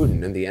Vladimir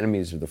Putin and the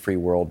Enemies of the Free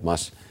World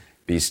Must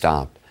Be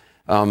Stopped.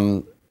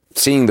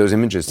 Seeing those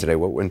images today,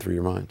 what went through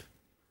your mind?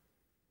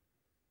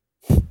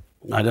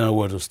 I don't know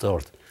where to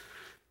start.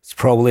 It's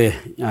probably,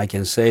 I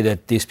can say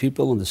that these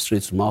people on the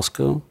streets of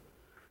Moscow,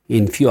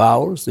 in a few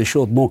hours, they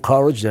showed more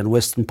courage than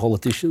Western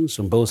politicians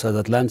on both sides of the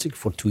Atlantic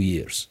for 2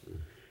 years.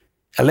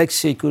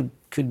 Alexei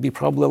could be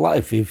probably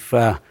alive if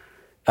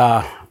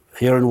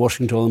here in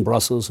Washington and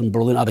Brussels and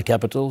Berlin, other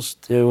capitals,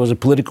 there was a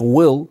political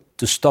will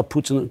to stop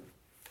Putin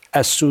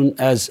as soon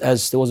as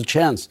there was a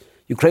chance.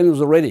 Ukraine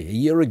was already a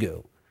year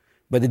ago.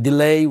 But the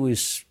delay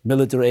with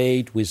military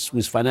aid,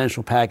 with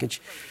financial package,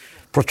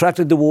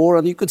 protracted the war,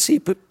 and you could see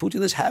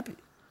Putin is happy.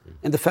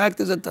 And the fact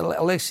is that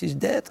Alexei is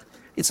dead.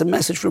 It's a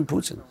message from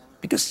Putin,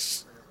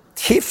 because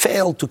he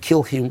failed to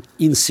kill him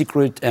in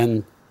secret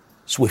and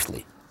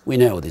swiftly. We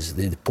know this is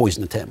the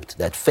poison attempt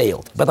that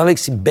failed, but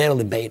Alexei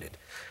barely made it.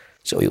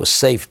 So he was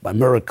saved by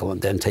miracle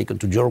and then taken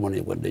to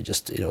Germany when they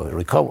just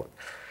recovered.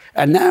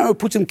 And now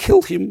Putin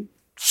killed him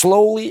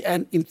slowly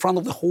and in front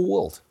of the whole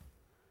world.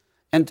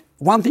 And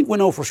one thing we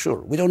know for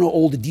sure, we don't know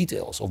all the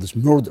details of this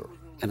murder.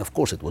 And of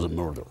course it was a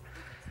murder.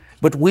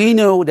 But we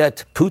know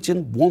that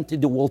Putin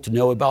wanted the world to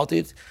know about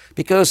it,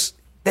 because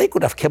they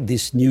could have kept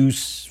this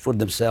news for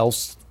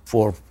themselves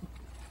for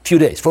a few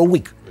days, for a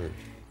week.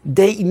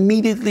 They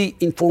immediately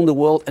informed the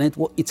world, and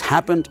it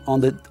happened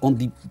on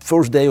the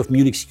first day of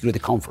Munich Security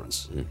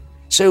Conference.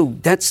 So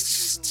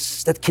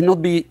that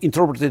cannot be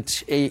interpreted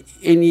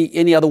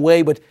any other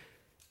way, but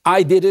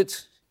I did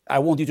it. I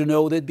want you to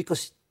know that,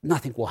 because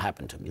nothing will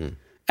happen to me.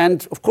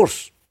 And of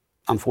course,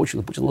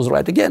 unfortunately, Putin was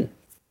right again.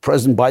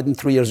 President Biden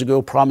 3 years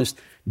ago promised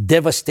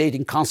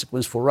devastating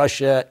consequence for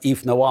Russia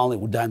if Navalny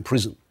would die in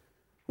prison.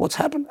 What's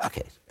happened?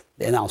 Okay,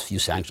 they announced a few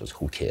sanctions.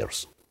 Who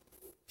cares?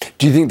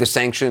 Do you think the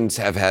sanctions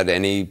have had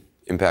any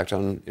impact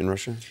in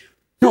Russia?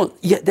 No,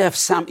 yeah, they have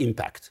some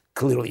impact,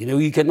 clearly.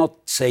 You cannot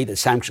say that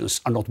sanctions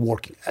are not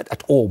working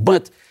at all.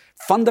 But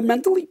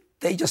fundamentally,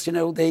 they just,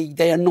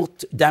 they are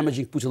not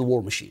damaging Putin's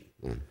war machine.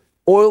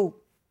 Oil,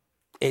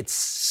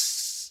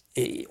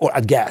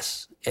 or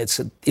gas.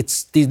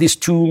 It's these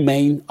two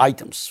main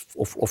items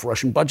of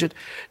Russian budget.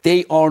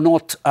 They are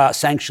not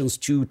sanctions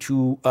to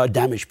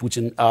damage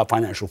Putin's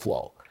financial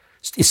flow.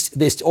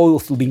 This oil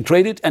still being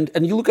traded,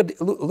 and you look at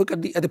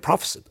the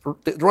profits.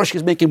 Russia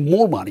is making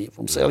more money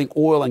from selling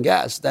oil and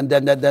gas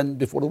than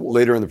before the war.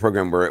 Later in the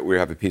program, we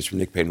have a piece from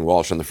Nick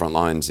Payton-Walsh on the front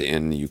lines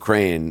in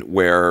Ukraine,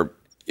 where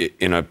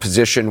in a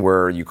position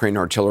where Ukraine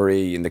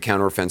artillery in the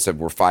counteroffensive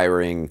were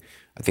firing,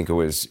 I think it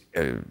was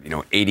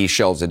 80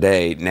 shells a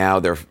day. Now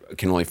they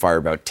can only fire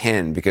about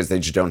 10 because they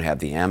just don't have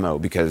the ammo,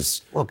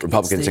 because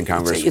Republicans in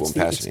Congress won't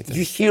pass anything.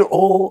 You hear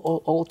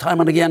all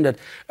time and again that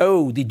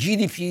the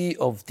GDP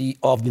of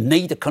the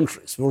NATO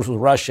countries versus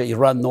Russia,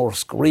 Iran,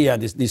 North Korea,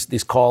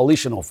 this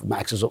coalition of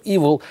axis of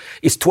evil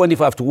is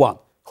 25-1.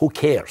 Who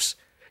cares?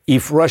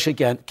 if Russia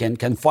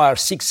can fire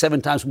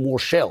 6-7 times more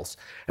shells.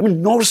 I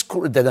mean, North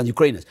Korea than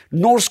Ukrainians.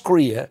 North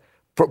Korea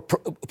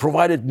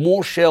provided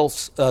more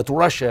shells to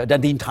Russia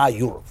than the entire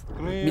Europe.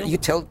 You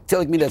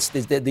telling me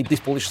that these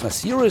politicians are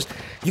serious?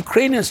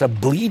 Ukrainians are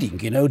bleeding,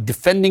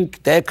 defending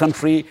their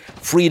country,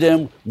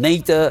 freedom,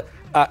 NATO.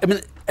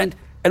 And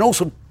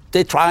also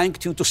they're trying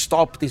to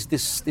stop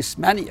this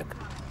maniac.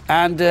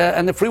 And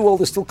the free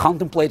world is still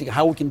contemplating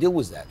how we can deal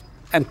with that.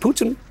 And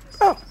Putin,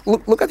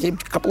 look at him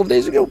a couple of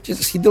days ago.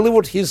 He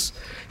delivered his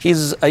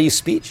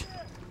speech,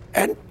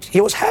 and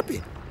he was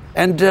happy.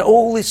 And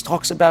all these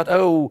talks about,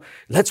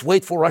 let's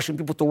wait for Russian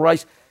people to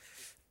rise.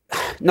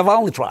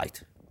 Navalny tried.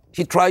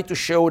 He tried to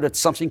show that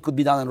something could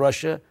be done in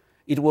Russia.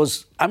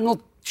 I'm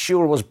not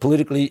sure it was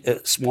politically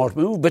a smart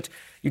move, but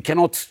you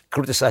cannot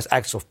criticize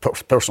acts of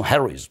personal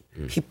heroism.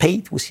 He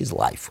paid with his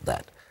life for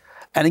that.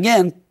 And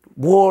again,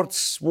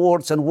 words,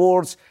 and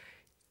words.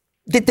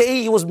 The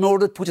day he was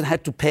murdered, Putin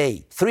had to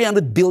pay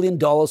 $300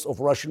 billion of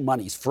Russian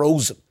money. It's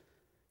frozen.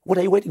 What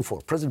are you waiting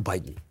for? President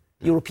Biden,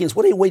 Europeans,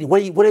 what are you waiting?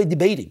 What are you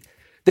debating?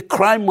 The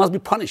crime must be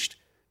punished.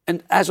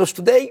 And as of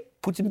today,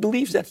 Putin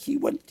believes that he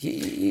went. Do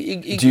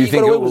you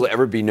think it will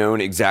ever be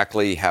known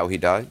exactly how he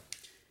died?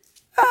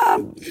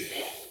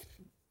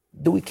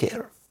 Do we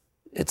care?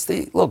 It's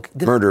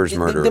murder is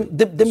murder.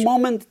 The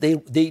moment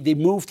they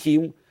moved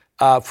him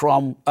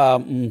from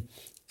a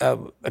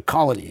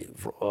colony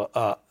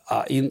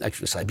in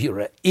actually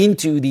Siberia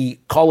into the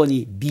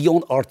colony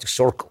beyond Arctic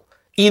Circle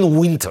in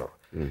winter,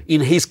 in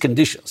his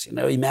conditions,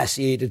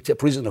 emaciated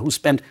prisoner who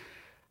spent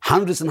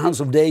hundreds and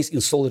hundreds of days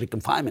in solitary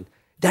confinement.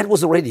 That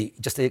was already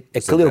just a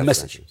clear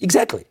message.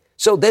 Exactly.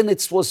 So then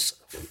it was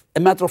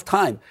a matter of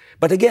time.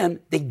 But again,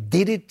 they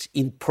did it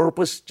in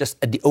purpose just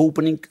at the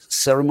opening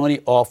ceremony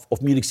of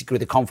Munich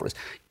Security Conference.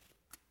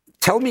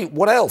 Tell me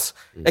what else?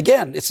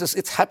 Again,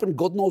 it's happened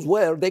God knows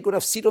where. They could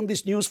have sit on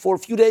this news for a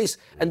few days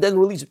and then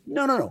release it.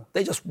 No.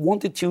 They just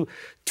wanted to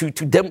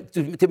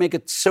make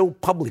it so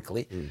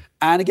publicly.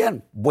 And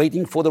again,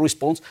 waiting for the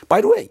response.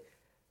 By the way,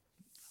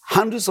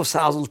 hundreds of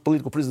thousands of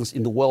political prisoners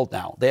in the world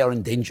now, they are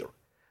in danger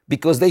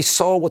because they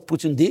saw what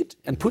Putin did.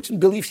 And Putin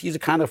believes he's a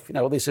kind of,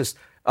 this is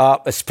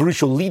a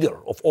spiritual leader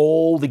of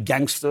all the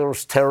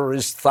gangsters,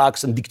 terrorists,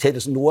 thugs, and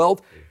dictators in the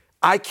world.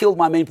 I killed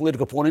my main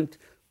political opponent,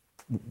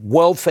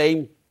 world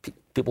fame.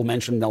 People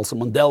mention Nelson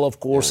Mandela, of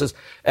course,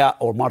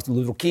 or Martin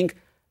Luther King.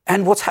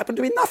 And what's happened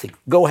to me? Nothing.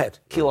 Go ahead.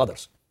 Kill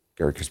others.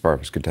 Garry Kasparov,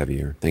 it's good to have you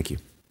here. Thank you.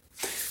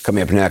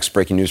 Coming up next,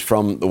 breaking news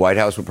from the White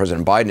House, what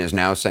President Biden is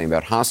now saying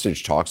about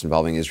hostage talks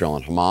involving Israel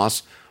and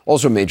Hamas.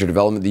 Also a major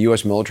development, the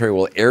U.S. military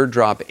will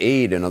airdrop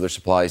aid and other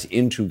supplies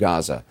into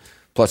Gaza.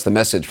 Plus the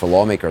message for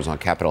lawmakers on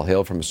Capitol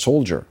Hill from a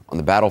soldier on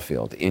the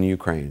battlefield in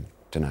Ukraine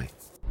tonight.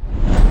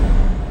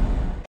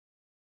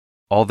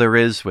 All There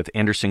Is with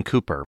Anderson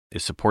Cooper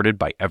is supported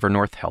by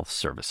Evernorth Health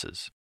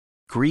Services.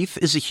 Grief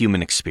is a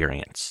human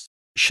experience.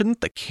 Shouldn't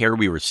the care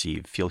we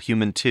receive feel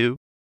human too?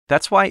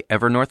 That's why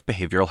Evernorth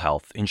Behavioral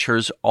Health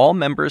ensures all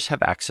members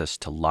have access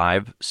to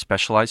live,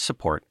 specialized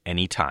support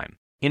anytime,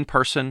 in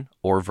person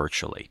or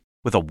virtually,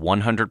 with a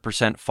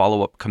 100%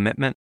 follow-up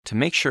commitment to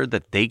make sure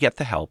that they get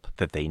the help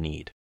that they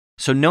need.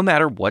 So no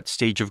matter what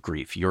stage of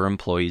grief your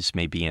employees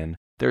may be in,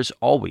 there's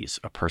always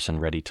a person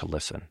ready to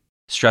listen.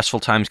 Stressful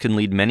times can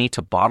lead many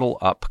to bottle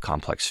up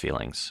complex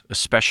feelings,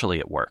 especially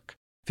at work.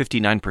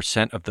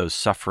 59% of those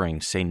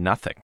suffering say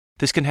nothing.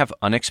 This can have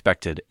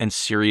unexpected and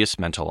serious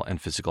mental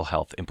and physical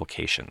health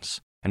implications.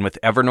 And with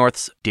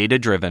Evernorth's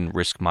data-driven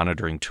risk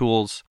monitoring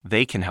tools,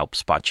 they can help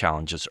spot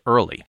challenges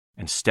early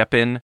and step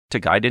in to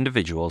guide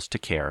individuals to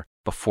care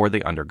before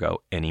they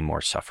undergo any more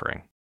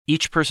suffering.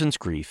 Each person's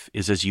grief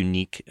is as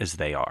unique as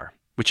they are,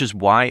 which is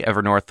why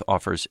Evernorth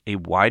offers a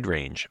wide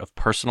range of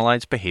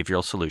personalized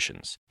behavioral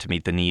solutions to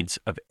meet the needs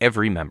of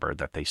every member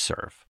that they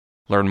serve.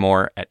 Learn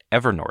more at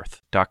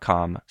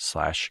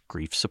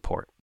evernorth.com/grief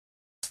support.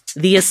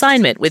 The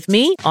Assignment with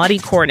me, Audie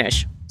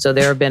Cornish. So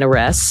there have been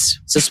arrests,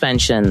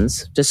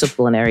 suspensions,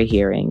 disciplinary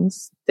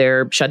hearings.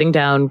 They're shutting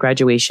down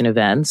graduation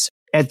events.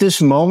 At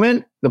this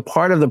moment, the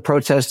part of the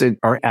protests that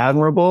are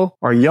admirable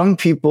are young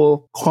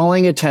people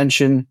calling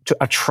attention to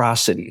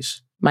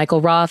atrocities. Michael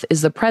Roth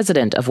is the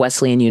president of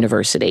Wesleyan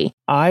University.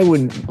 I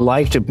would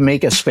like to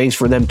make a space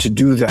for them to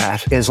do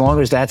that, as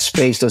long as that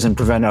space doesn't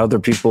prevent other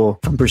people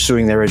from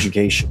pursuing their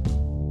education.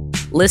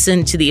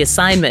 Listen to The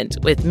Assignment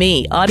with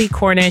me, Audie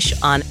Cornish,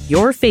 on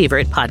your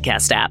favorite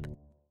podcast app.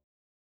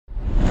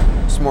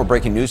 Some more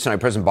breaking news tonight.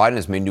 President Biden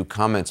has made new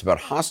comments about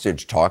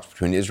hostage talks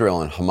between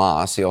Israel and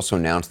Hamas. He also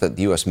announced that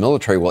the U.S.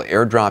 military will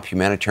airdrop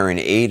humanitarian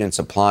aid and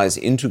supplies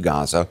into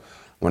Gaza.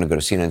 I want to go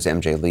to CNN's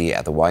MJ Lee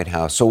at the White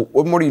House. So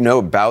what more do you know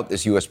about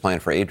this U.S. plan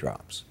for aid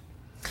drops?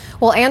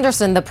 Well,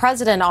 Anderson, the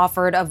president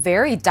offered a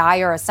very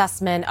dire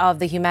assessment of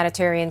the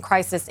humanitarian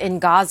crisis in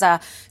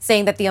Gaza,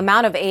 saying that the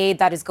amount of aid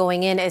that is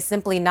going in is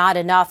simply not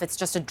enough. It's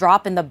just a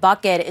drop in the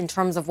bucket in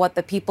terms of what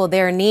the people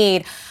there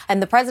need.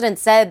 And the president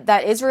said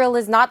that Israel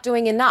is not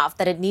doing enough,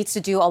 that it needs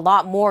to do a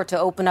lot more to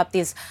open up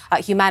these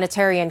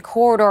humanitarian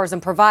corridors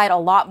and provide a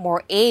lot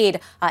more aid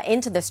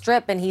into the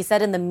Strip. And he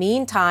said in the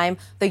meantime,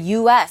 the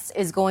U.S.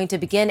 is going to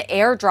begin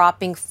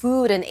airdropping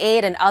food and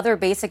aid and other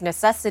basic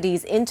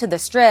necessities into the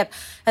Strip,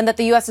 and that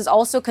the U.S. is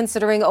also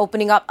considering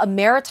opening up a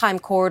maritime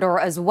corridor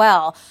as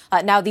well.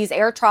 Now, these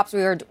airdrops,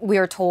 we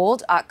are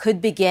told,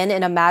 could begin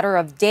in a matter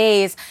of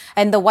days.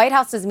 And the White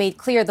House has made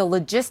clear the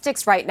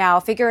logistics right now,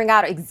 figuring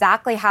out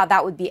exactly how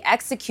that would be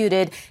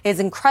executed, is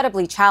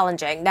incredibly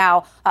challenging.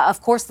 Now,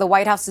 of course, the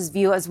White House's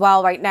view as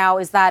well right now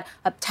is that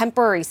a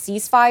temporary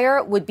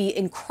ceasefire would be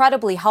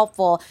incredibly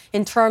helpful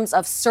in terms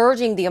of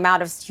surging the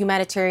amount of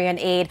humanitarian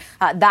aid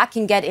that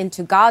can get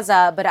into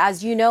Gaza. But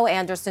as you know,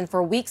 Anderson,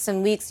 for weeks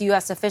and weeks,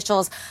 U.S.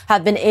 officials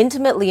have been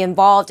intimately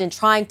involved in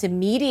trying to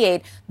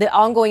mediate the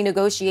ongoing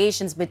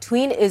negotiations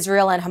between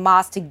Israel and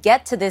Hamas to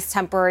get to this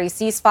temporary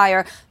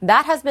ceasefire.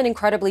 That has been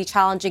incredibly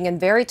challenging and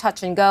very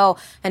touch and go.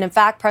 And in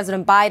fact,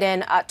 President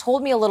Biden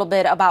told me a little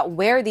bit about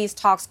where these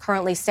talks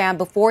currently stand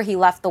before he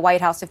left the White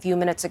House a few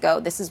minutes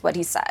ago. This is what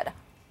he said.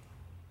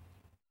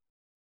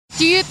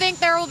 Do you think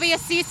there will be a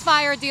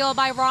ceasefire deal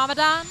by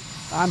Ramadan?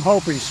 I'm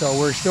hoping so.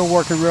 We're still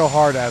working real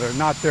hard at it.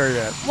 Not there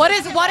yet. What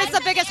is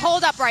the biggest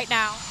holdup right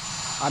now?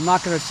 I'm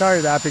not going to tell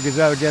you that because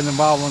that'll get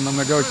involved in the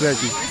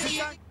negotiations.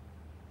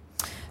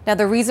 Now,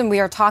 the reason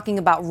we are talking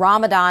about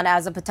Ramadan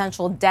as a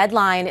potential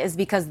deadline is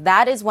because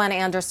that is when,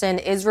 Anderson,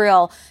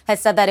 Israel has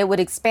said that it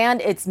would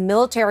expand its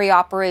military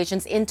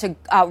operations into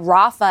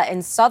Rafah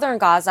in southern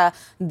Gaza.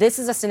 This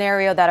is a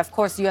scenario that, of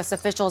course, U.S.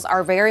 officials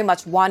are very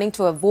much wanting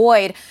to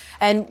avoid.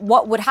 And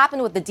what would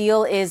happen with the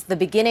deal is the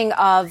beginning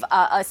of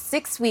a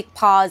 6-week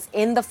pause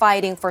in the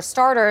fighting for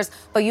starters.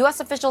 But U.S.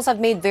 officials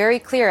have made very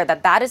clear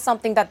that that is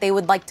something that they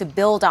would like to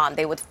build on.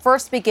 They would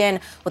first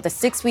begin with a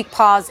 6-week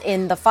pause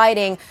in the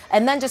fighting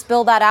and then just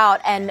build that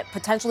out and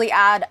potentially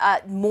add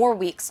more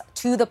weeks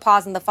to the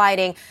pause in the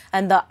fighting,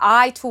 and the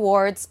eye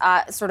towards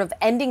sort of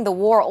ending the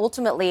war.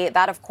 Ultimately,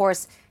 that, of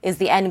course, is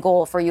the end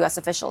goal for U.S.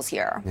 officials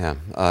here. Yeah.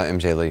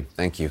 MJ Lee,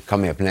 thank you.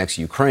 Coming up next,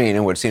 Ukraine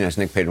and what CNN's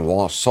Nick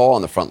Payton-Walsh saw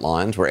on the front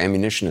lines where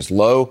ammunition is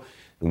low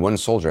and one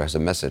soldier has a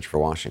message for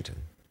Washington.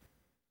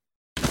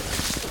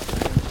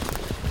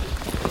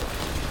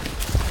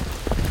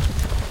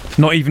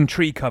 Not even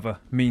tree cover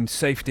means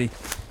safety.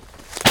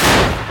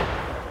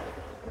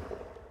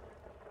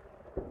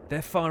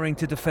 They're firing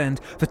to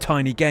defend the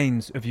tiny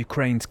gains of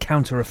Ukraine's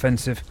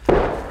counter-offensive.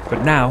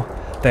 But now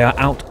they are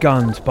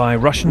outgunned by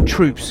Russian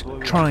troops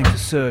trying to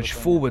surge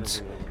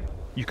forwards.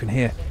 You can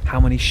hear how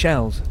many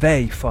shells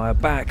they fire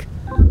back.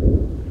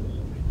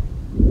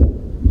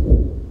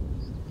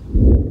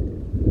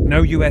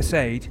 No US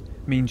aid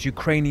means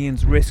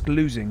Ukrainians risk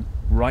losing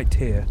right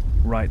here,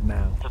 right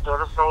now.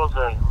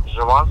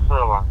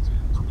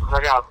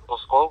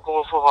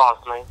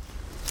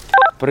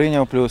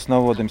 Прийняв, плюс,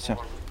 наводимося.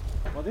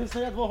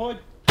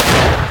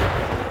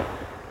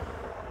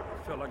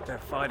 Feel like they're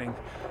fighting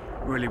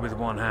really with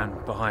one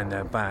hand behind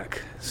their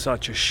back.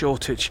 Such a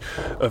shortage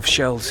of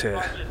shells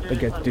here. They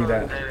get to do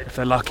that, if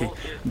they're lucky,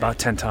 about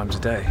 10 times a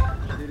day.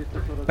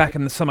 Back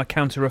in the summer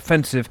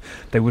counter-offensive,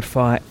 they would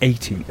fire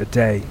 80 a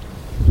day.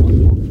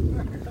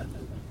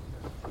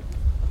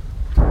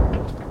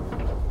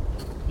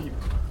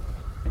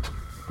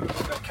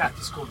 That cat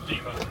is called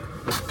Diva.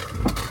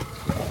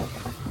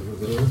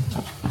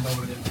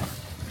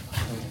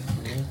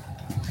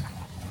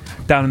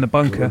 Down in the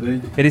bunker,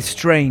 it is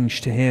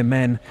strange to hear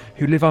men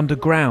who live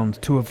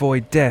underground to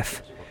avoid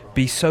death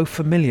be so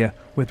familiar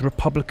with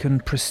Republican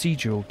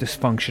procedural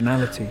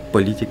dysfunctionality.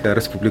 Політика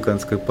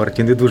республіканської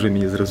партії не дуже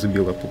мені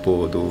зрозуміла по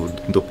поводу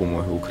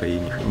допомоги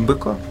Україні.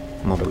 БК,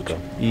 мабуть.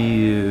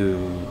 І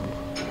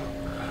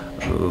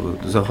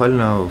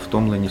загальна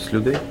втомленість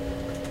людей.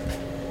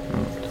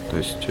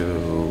 Тобто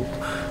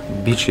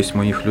більшість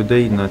моїх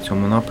людей на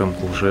цьому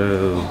напрямку вже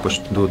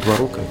до 2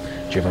 роки.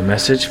 Do you have a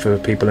message for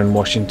people in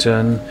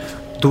Washington?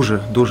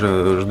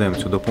 Дуже ждемо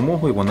цю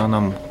допомогу, і вона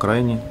нам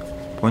крайні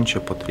конче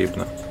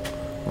потрібна.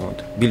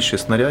 Більше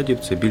снарядів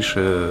 – це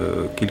більше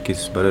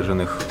кількість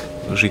збережених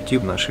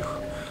життів наших.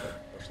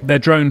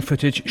 Their drone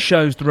footage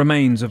shows the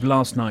remains of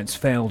last night's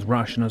failed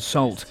Russian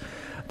assault.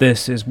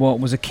 This is what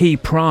was a key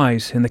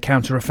prize in the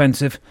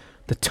counter-offensive,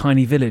 the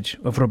tiny village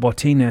of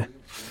Robotyne.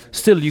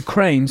 Still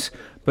Ukraine's,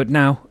 but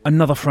now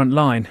another front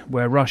line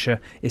where Russia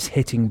is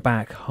hitting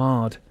back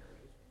hard.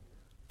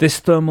 This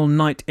thermal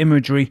night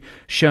imagery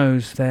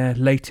shows their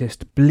latest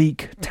bleak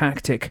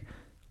tactic.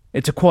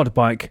 It's a quad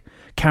bike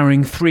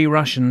carrying 3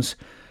 Russians,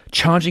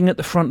 charging at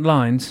the front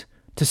lines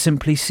to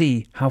simply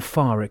see how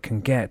far it can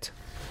get.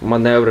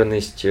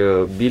 Маневреність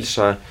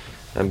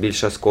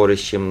більша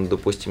скорість, ніж,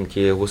 допустимо,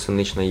 ті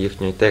гусеничної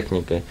їхньої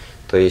техніки.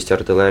 Тобто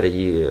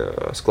артилерії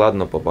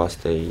складно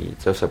попасти, і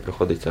це все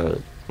приходиться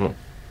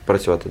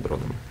працювати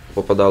дронами.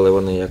 попадали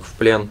вони як в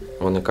плен.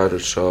 Вони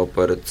кажуть, що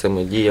перед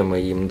цими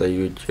діями їм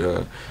дають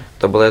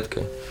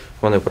таблетки.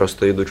 Вони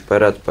просто йдуть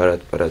вперед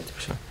і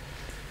все.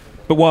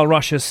 But while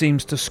Russia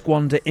seems to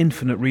squander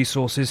infinite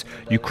resources,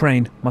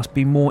 Ukraine must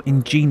be more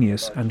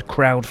ingenious and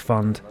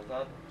crowdfund.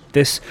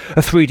 This,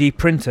 a 3D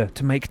printer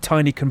to make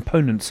tiny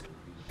components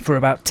for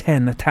about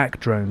 10 attack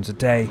drones a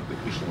day.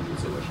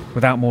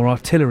 Without more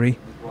artillery,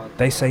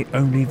 they say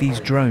only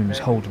these drones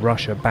hold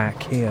Russia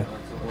back here.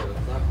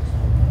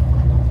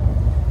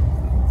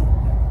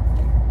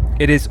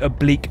 It is a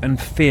bleak and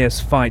fierce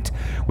fight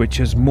which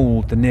has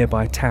mauled the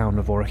nearby town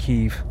of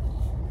Orikhiv.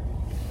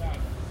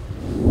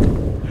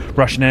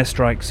 Russian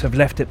airstrikes have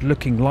left it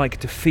looking like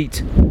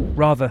defeat,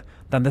 rather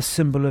than the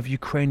symbol of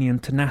Ukrainian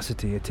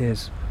tenacity it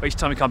is. Each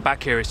time we come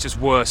back here, it's just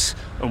worse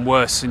and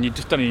worse, and you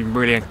just don't even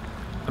really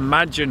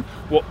imagine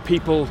what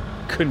people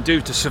can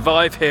do to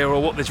survive here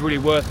or what there's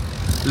really worth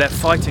left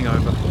fighting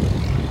over.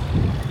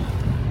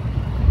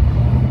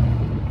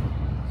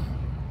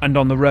 And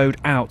on the road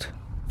out,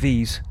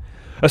 these.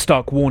 A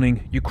stark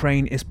warning,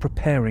 Ukraine is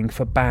preparing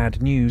for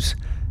bad news.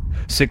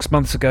 6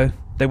 months ago,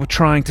 they were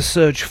trying to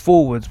surge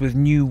forwards with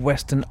new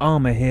Western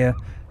armour here.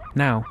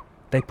 Now,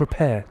 they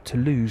prepare to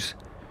lose.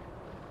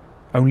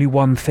 Only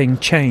one thing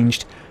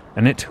changed,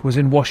 and it was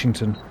in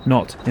Washington,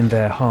 not in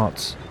their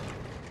hearts.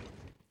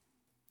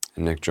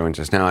 Nick joins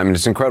us now. I mean,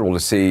 it's incredible to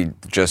see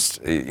just,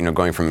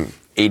 going from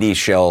 80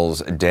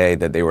 shells a day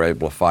that they were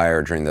able to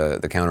fire during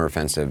the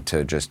counteroffensive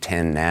to just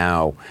 10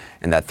 now,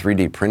 and that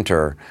 3D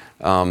printer.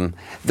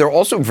 They're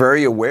also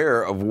very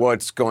aware of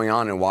what's going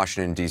on in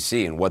Washington,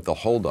 D.C. and what the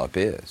holdup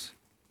is.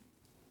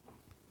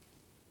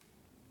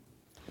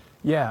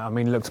 Yeah, I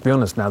mean, look, to be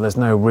honest now, there's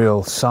no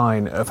real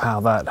sign of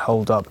how that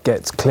hold-up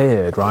gets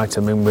cleared, right? I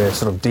mean, we're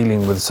sort of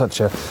dealing with such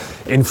an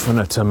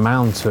infinite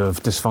amount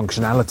of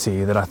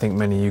dysfunctionality that I think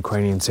many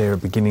Ukrainians here are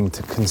beginning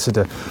to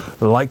consider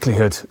the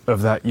likelihood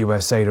of that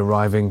US aid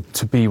arriving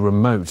to be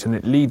remote. And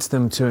it leads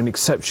them to an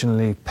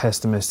exceptionally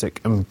pessimistic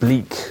and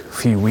bleak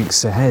few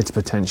weeks ahead,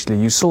 potentially.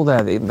 You saw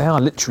there, they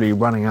are literally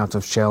running out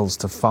of shells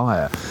to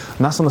fire.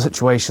 And that's not a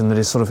situation that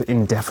is sort of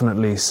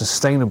indefinitely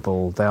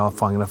sustainable. They are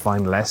going to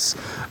find less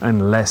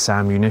and less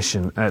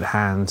ammunition at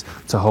hand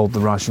to hold the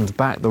Russians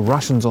back. The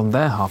Russians on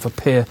their half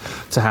appear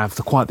to have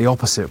quite the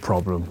opposite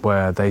problem,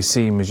 where they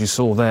seem, as you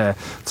saw there,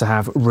 to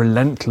have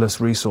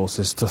relentless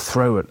resources to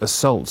throw at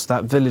assaults.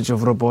 That village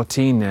of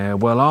Robotine,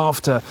 well,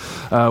 after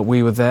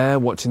we were there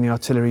watching the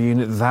artillery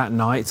unit that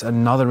night,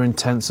 another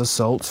intense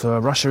assault.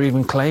 Russia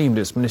even claimed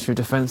its Ministry of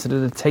Defense that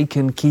it had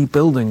taken key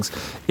buildings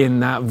in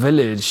that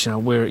village.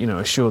 We're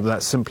assured that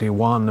that's simply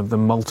one of the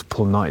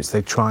multiple nights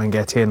they try and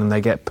get in and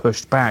they get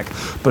pushed back.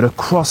 But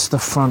across the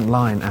front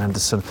line,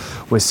 Anderson,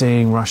 we're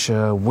seeing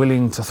Russia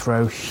willing to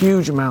throw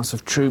huge amounts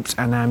of troops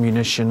and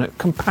ammunition at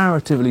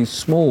comparatively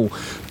small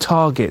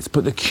targets.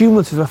 But the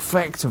cumulative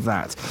effect of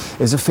that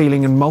is a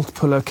feeling in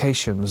multiple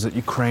locations that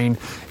Ukraine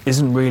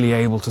isn't really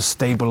able to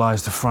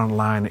stabilise the front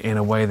line in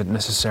a way that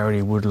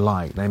necessarily would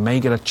like. They may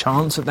get a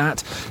chance at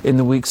that in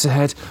the weeks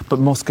ahead, but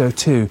Moscow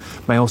too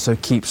may also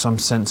keep some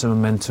sense of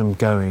momentum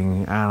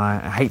going. And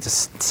I hate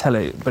to tell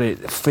it, but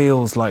it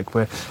feels like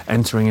we're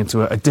entering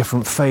into a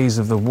different phase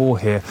of the war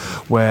here,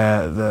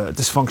 where the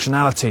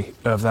dysfunctionality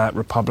of that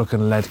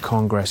Republican-led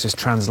Congress is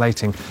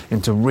translating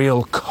into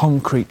real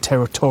concrete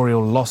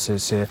territorial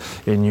losses here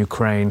in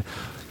Ukraine,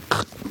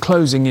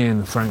 closing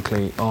in,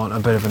 frankly, on a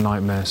bit of a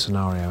nightmare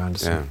scenario,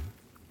 Anderson. Yeah.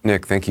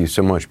 Nick, thank you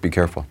so much. Be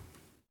careful.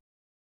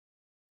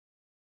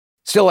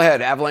 Still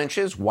ahead,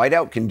 avalanches,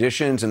 whiteout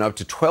conditions, and up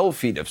to 12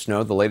 feet of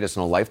snow. The latest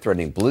on a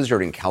life-threatening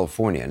blizzard in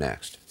California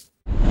next.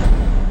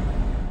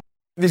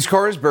 These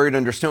cars buried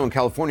under snow in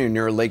California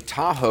near Lake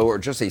Tahoe are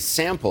just a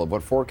sample of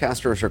what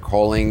forecasters are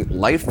calling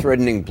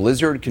life-threatening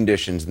blizzard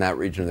conditions in that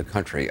region of the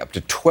country. Up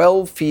to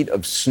 12 feet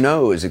of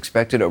snow is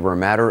expected over a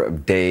matter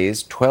of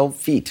days. 12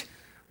 feet.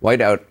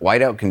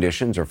 Whiteout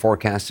conditions are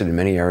forecasted in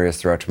many areas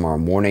throughout tomorrow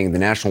morning. The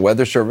National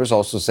Weather Service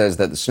also says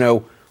that the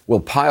snow will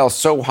pile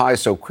so high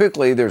so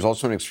quickly. There's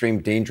also an extreme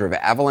danger of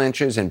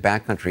avalanches in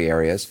backcountry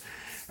areas.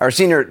 Our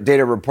senior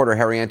data reporter,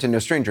 Harry Anton, no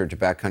stranger to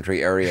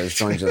backcountry areas,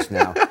 joins us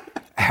now.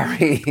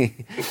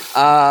 Harry,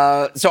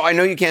 so I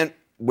know you can't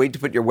wait to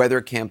put your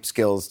weather camp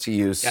skills to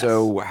use. Yes.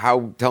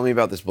 So tell me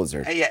about this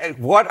blizzard. Yeah,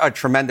 what a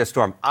tremendous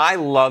storm. I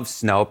love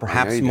snow,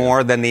 perhaps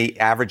more than the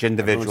average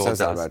individual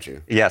does. Everyone says that about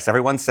you. Yes,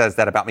 everyone says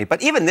that about me.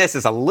 But even this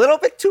is a little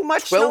bit too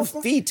much 12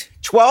 snow. feet.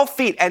 12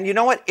 feet. And you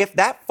know what? If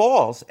that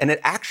falls, and it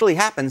actually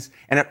happens,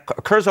 and it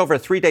occurs over a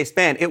 3-day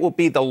span, it will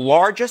be the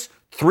largest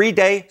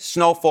 3-day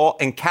snowfall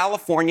in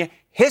California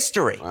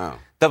history. Wow.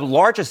 The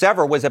largest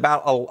ever was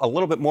about a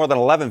little bit more than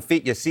 11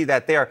 feet. You see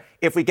that there.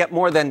 If we get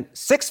more than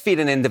 6 feet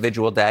an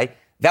individual day,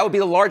 that would be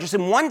the largest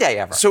in one day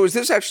ever. So is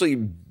this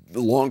actually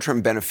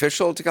long-term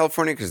beneficial to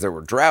California? Because there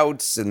were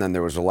droughts and then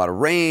there was a lot of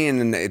rain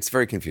and it's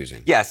very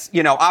confusing. Yes.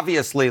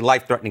 Obviously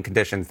life-threatening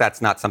conditions,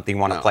 that's not something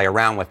you want to play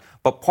around with.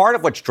 But part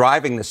of what's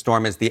driving the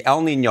storm is the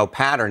El Nino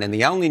pattern. And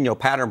the El Nino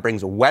pattern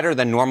brings wetter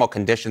than normal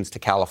conditions to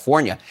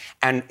California.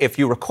 And if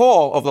you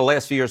recall, over the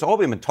last few years, all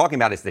we've been talking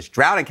about is this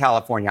drought in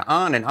California,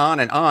 on and on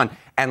and on.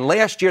 And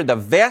last year, the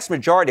vast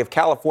majority of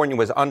California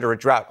was under a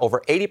drought.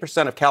 Over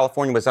 80% of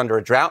California was under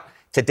a drought.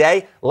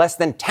 Today, less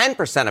than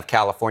 10% of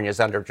California is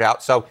under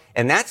drought. So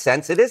in that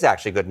sense, it is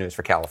actually good news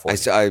for California.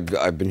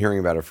 I've been hearing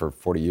about it for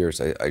 40 years.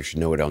 I should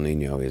know what El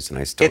Nino is, and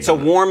I still It's a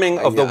warming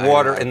of the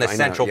water in the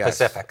Central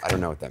Pacific. I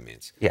don't know what that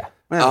means. Yeah.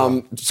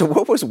 So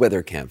what was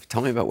weather camp?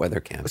 Tell me about weather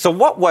camp. So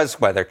what was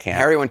weather camp?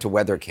 Harry went to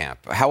weather camp.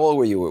 How old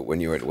were you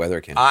when you were at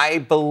weather camp? I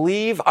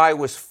believe I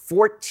was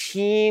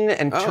 14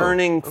 and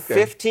turning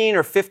 15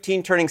 or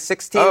 15 turning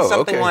 16,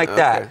 something like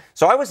that.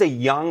 So I was a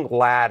young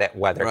lad at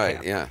weather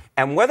camp. Yeah.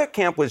 And weather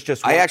camp was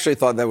just... I actually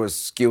thought that was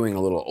skewing a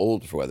little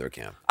old for weather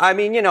camp. I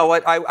mean, you know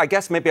what? I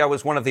guess maybe I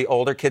was one of the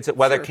older kids at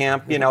weather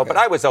camp, you know, but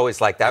I was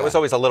always like that. I was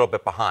always a little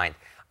bit behind.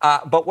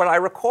 But what I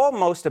recall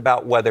most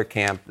about weather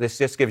camp, this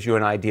just gives you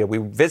an idea. We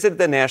visited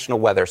the National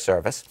Weather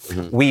Service.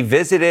 Mm-hmm. We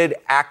visited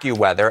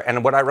AccuWeather.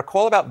 And what I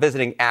recall about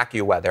visiting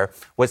AccuWeather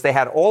was they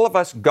had all of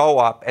us go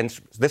up, and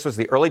this was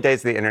the early days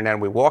of the internet,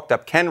 and we walked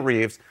up. Ken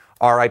Reeves,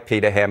 R.I.P.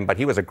 to him, but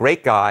he was a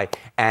great guy,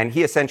 and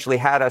he essentially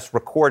had us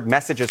record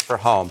messages for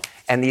home.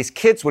 And these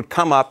kids would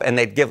come up, and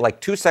they'd give like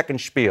 2-second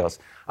spiels.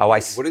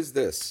 What is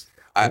this?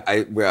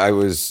 I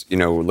was,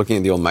 looking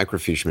at the old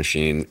microfiche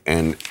machine,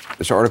 and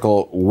this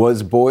article,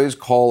 Was Boys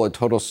Call a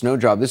Total Snow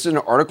Job? This is an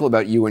article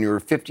about you when you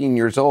were 15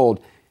 years old,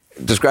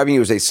 describing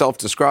you as a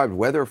self-described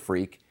weather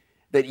freak,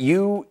 that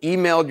you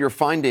emailed your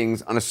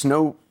findings on a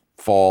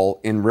snowfall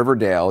in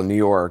Riverdale, New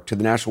York, to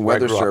the National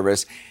Weather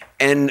Service,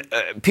 and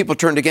people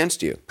turned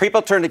against you.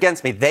 People turned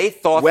against me. They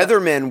thought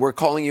weathermen were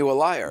calling you a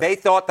liar. They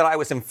thought that I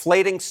was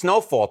inflating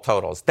snowfall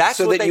totals. That's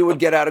so what that you would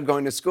get out of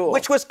going to school.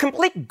 Which was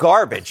complete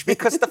garbage,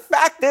 because the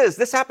fact is,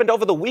 this happened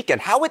over the weekend.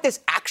 How would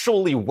this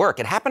actually work?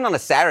 It happened on a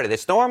Saturday. The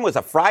storm was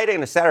a Friday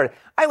and a Saturday.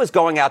 I was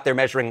going out there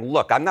measuring.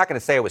 Look, I'm not going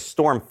to say it was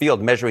storm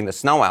field measuring the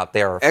snow out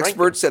there.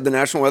 Experts said the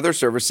National Weather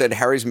Service said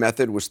Harry's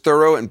method was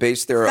thorough and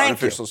based their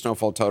unofficial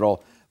snowfall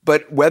total.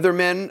 But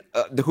weathermen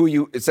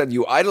who it said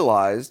you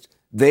idolized,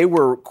 they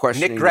were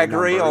questioning Nick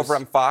Gregory over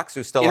on Fox,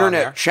 who's still on there.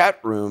 Internet chat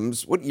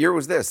rooms. What year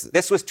was this?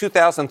 This was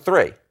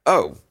 2003.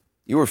 Oh,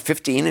 you were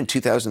 15 in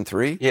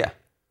 2003? Yeah.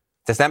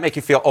 Does that make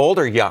you feel old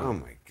or young? Oh,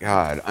 my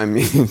God. I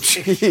mean,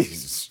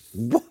 jeez.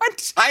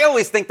 What? I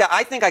always think that.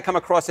 I think I come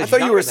across as I thought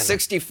younger you were than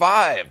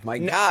 65. My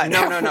God.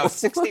 No.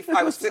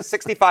 I was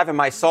 65 in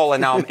my soul,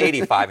 and now I'm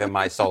 85 in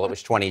my soul. It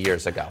was 20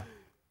 years ago.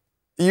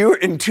 You were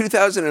in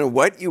 2000 and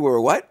what? You were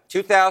what?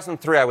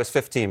 2003. I was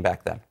 15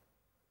 back then.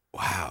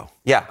 Wow.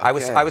 Yeah,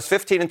 okay. I was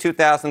 15 in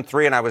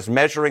 2003, and I was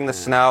measuring the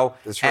snow.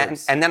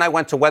 And then I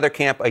went to weather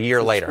camp a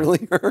year later. It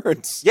really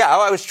hurts. Yeah,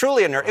 I was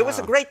truly a nerd. Wow. It was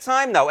a great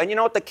time, though. And you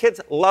know what? The kids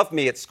loved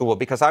me at school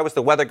because I was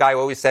the weather guy who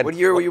always said... What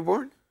year were you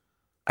born?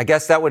 I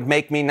guess that would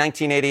make me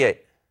 1988.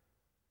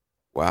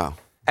 Wow.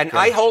 And okay.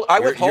 I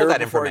withhold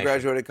that information. Before I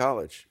graduated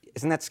college.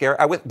 Isn't that scary?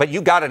 But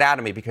you got it out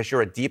of me because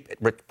you're a deep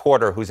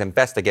reporter who's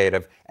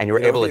investigative, and you were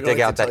able to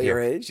dig out that year.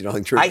 Your age? You don't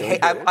think true?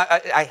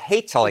 I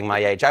hate telling my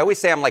age. I always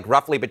say I'm like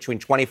roughly between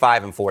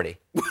 25 and 40.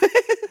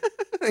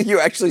 You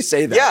actually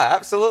say that? Yeah,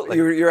 absolutely.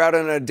 You're out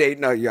on a date.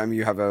 No,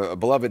 you have a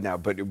beloved now.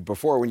 But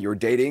before, when you were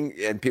dating,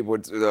 and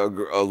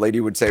a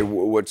lady would say,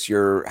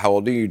 how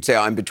old are you? You'd say,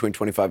 I'm between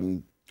 25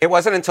 and... It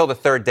wasn't until the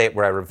third date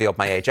where I revealed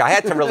my age. I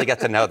had to really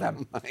get to know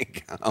them. My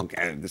God.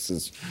 Okay, this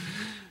is...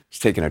 It's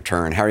taking a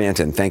turn. Harry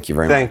Enten, thank you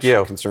very much. Thank you.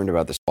 I'm concerned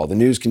about this. The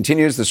news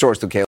continues. The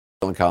Source with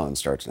Kaitlan Collins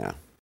starts now.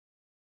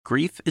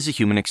 Grief is a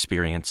human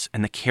experience,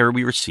 and the care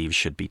we receive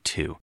should be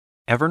too.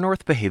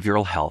 Evernorth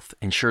Behavioral Health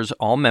ensures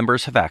all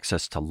members have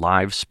access to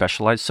live,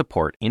 specialized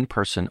support in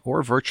person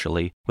or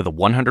virtually with a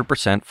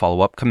 100%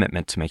 follow-up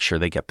commitment to make sure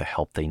they get the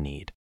help they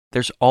need.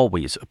 There's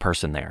always a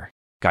person there,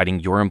 guiding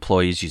your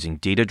employees using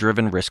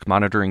data-driven risk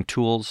monitoring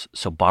tools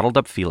so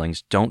bottled-up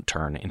feelings don't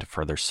turn into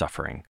further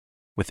suffering.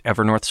 With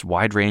Evernorth's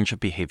wide range of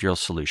behavioral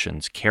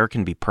solutions, care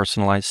can be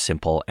personalized,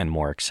 simple, and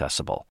more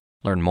accessible.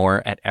 Learn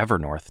more at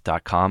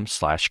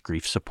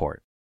evernorth.com/grief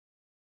support.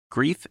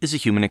 Grief is a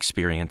human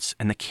experience,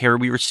 and the care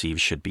we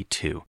receive should be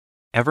too.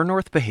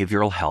 Evernorth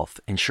Behavioral Health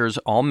ensures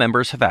all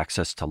members have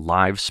access to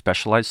live,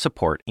 specialized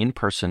support in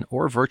person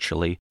or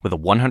virtually with a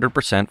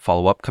 100%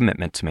 follow-up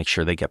commitment to make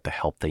sure they get the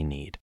help they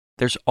need.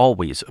 There's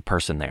always a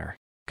person there,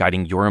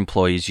 guiding your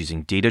employees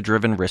using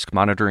data-driven risk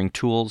monitoring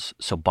tools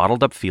so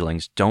bottled-up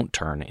feelings don't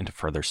turn into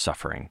further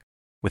suffering.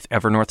 With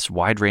Evernorth's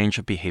wide range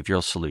of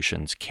behavioral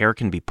solutions, care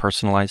can be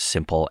personalized,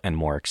 simple, and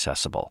more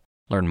accessible.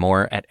 Learn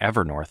more at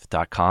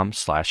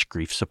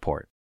evernorth.com/grief support.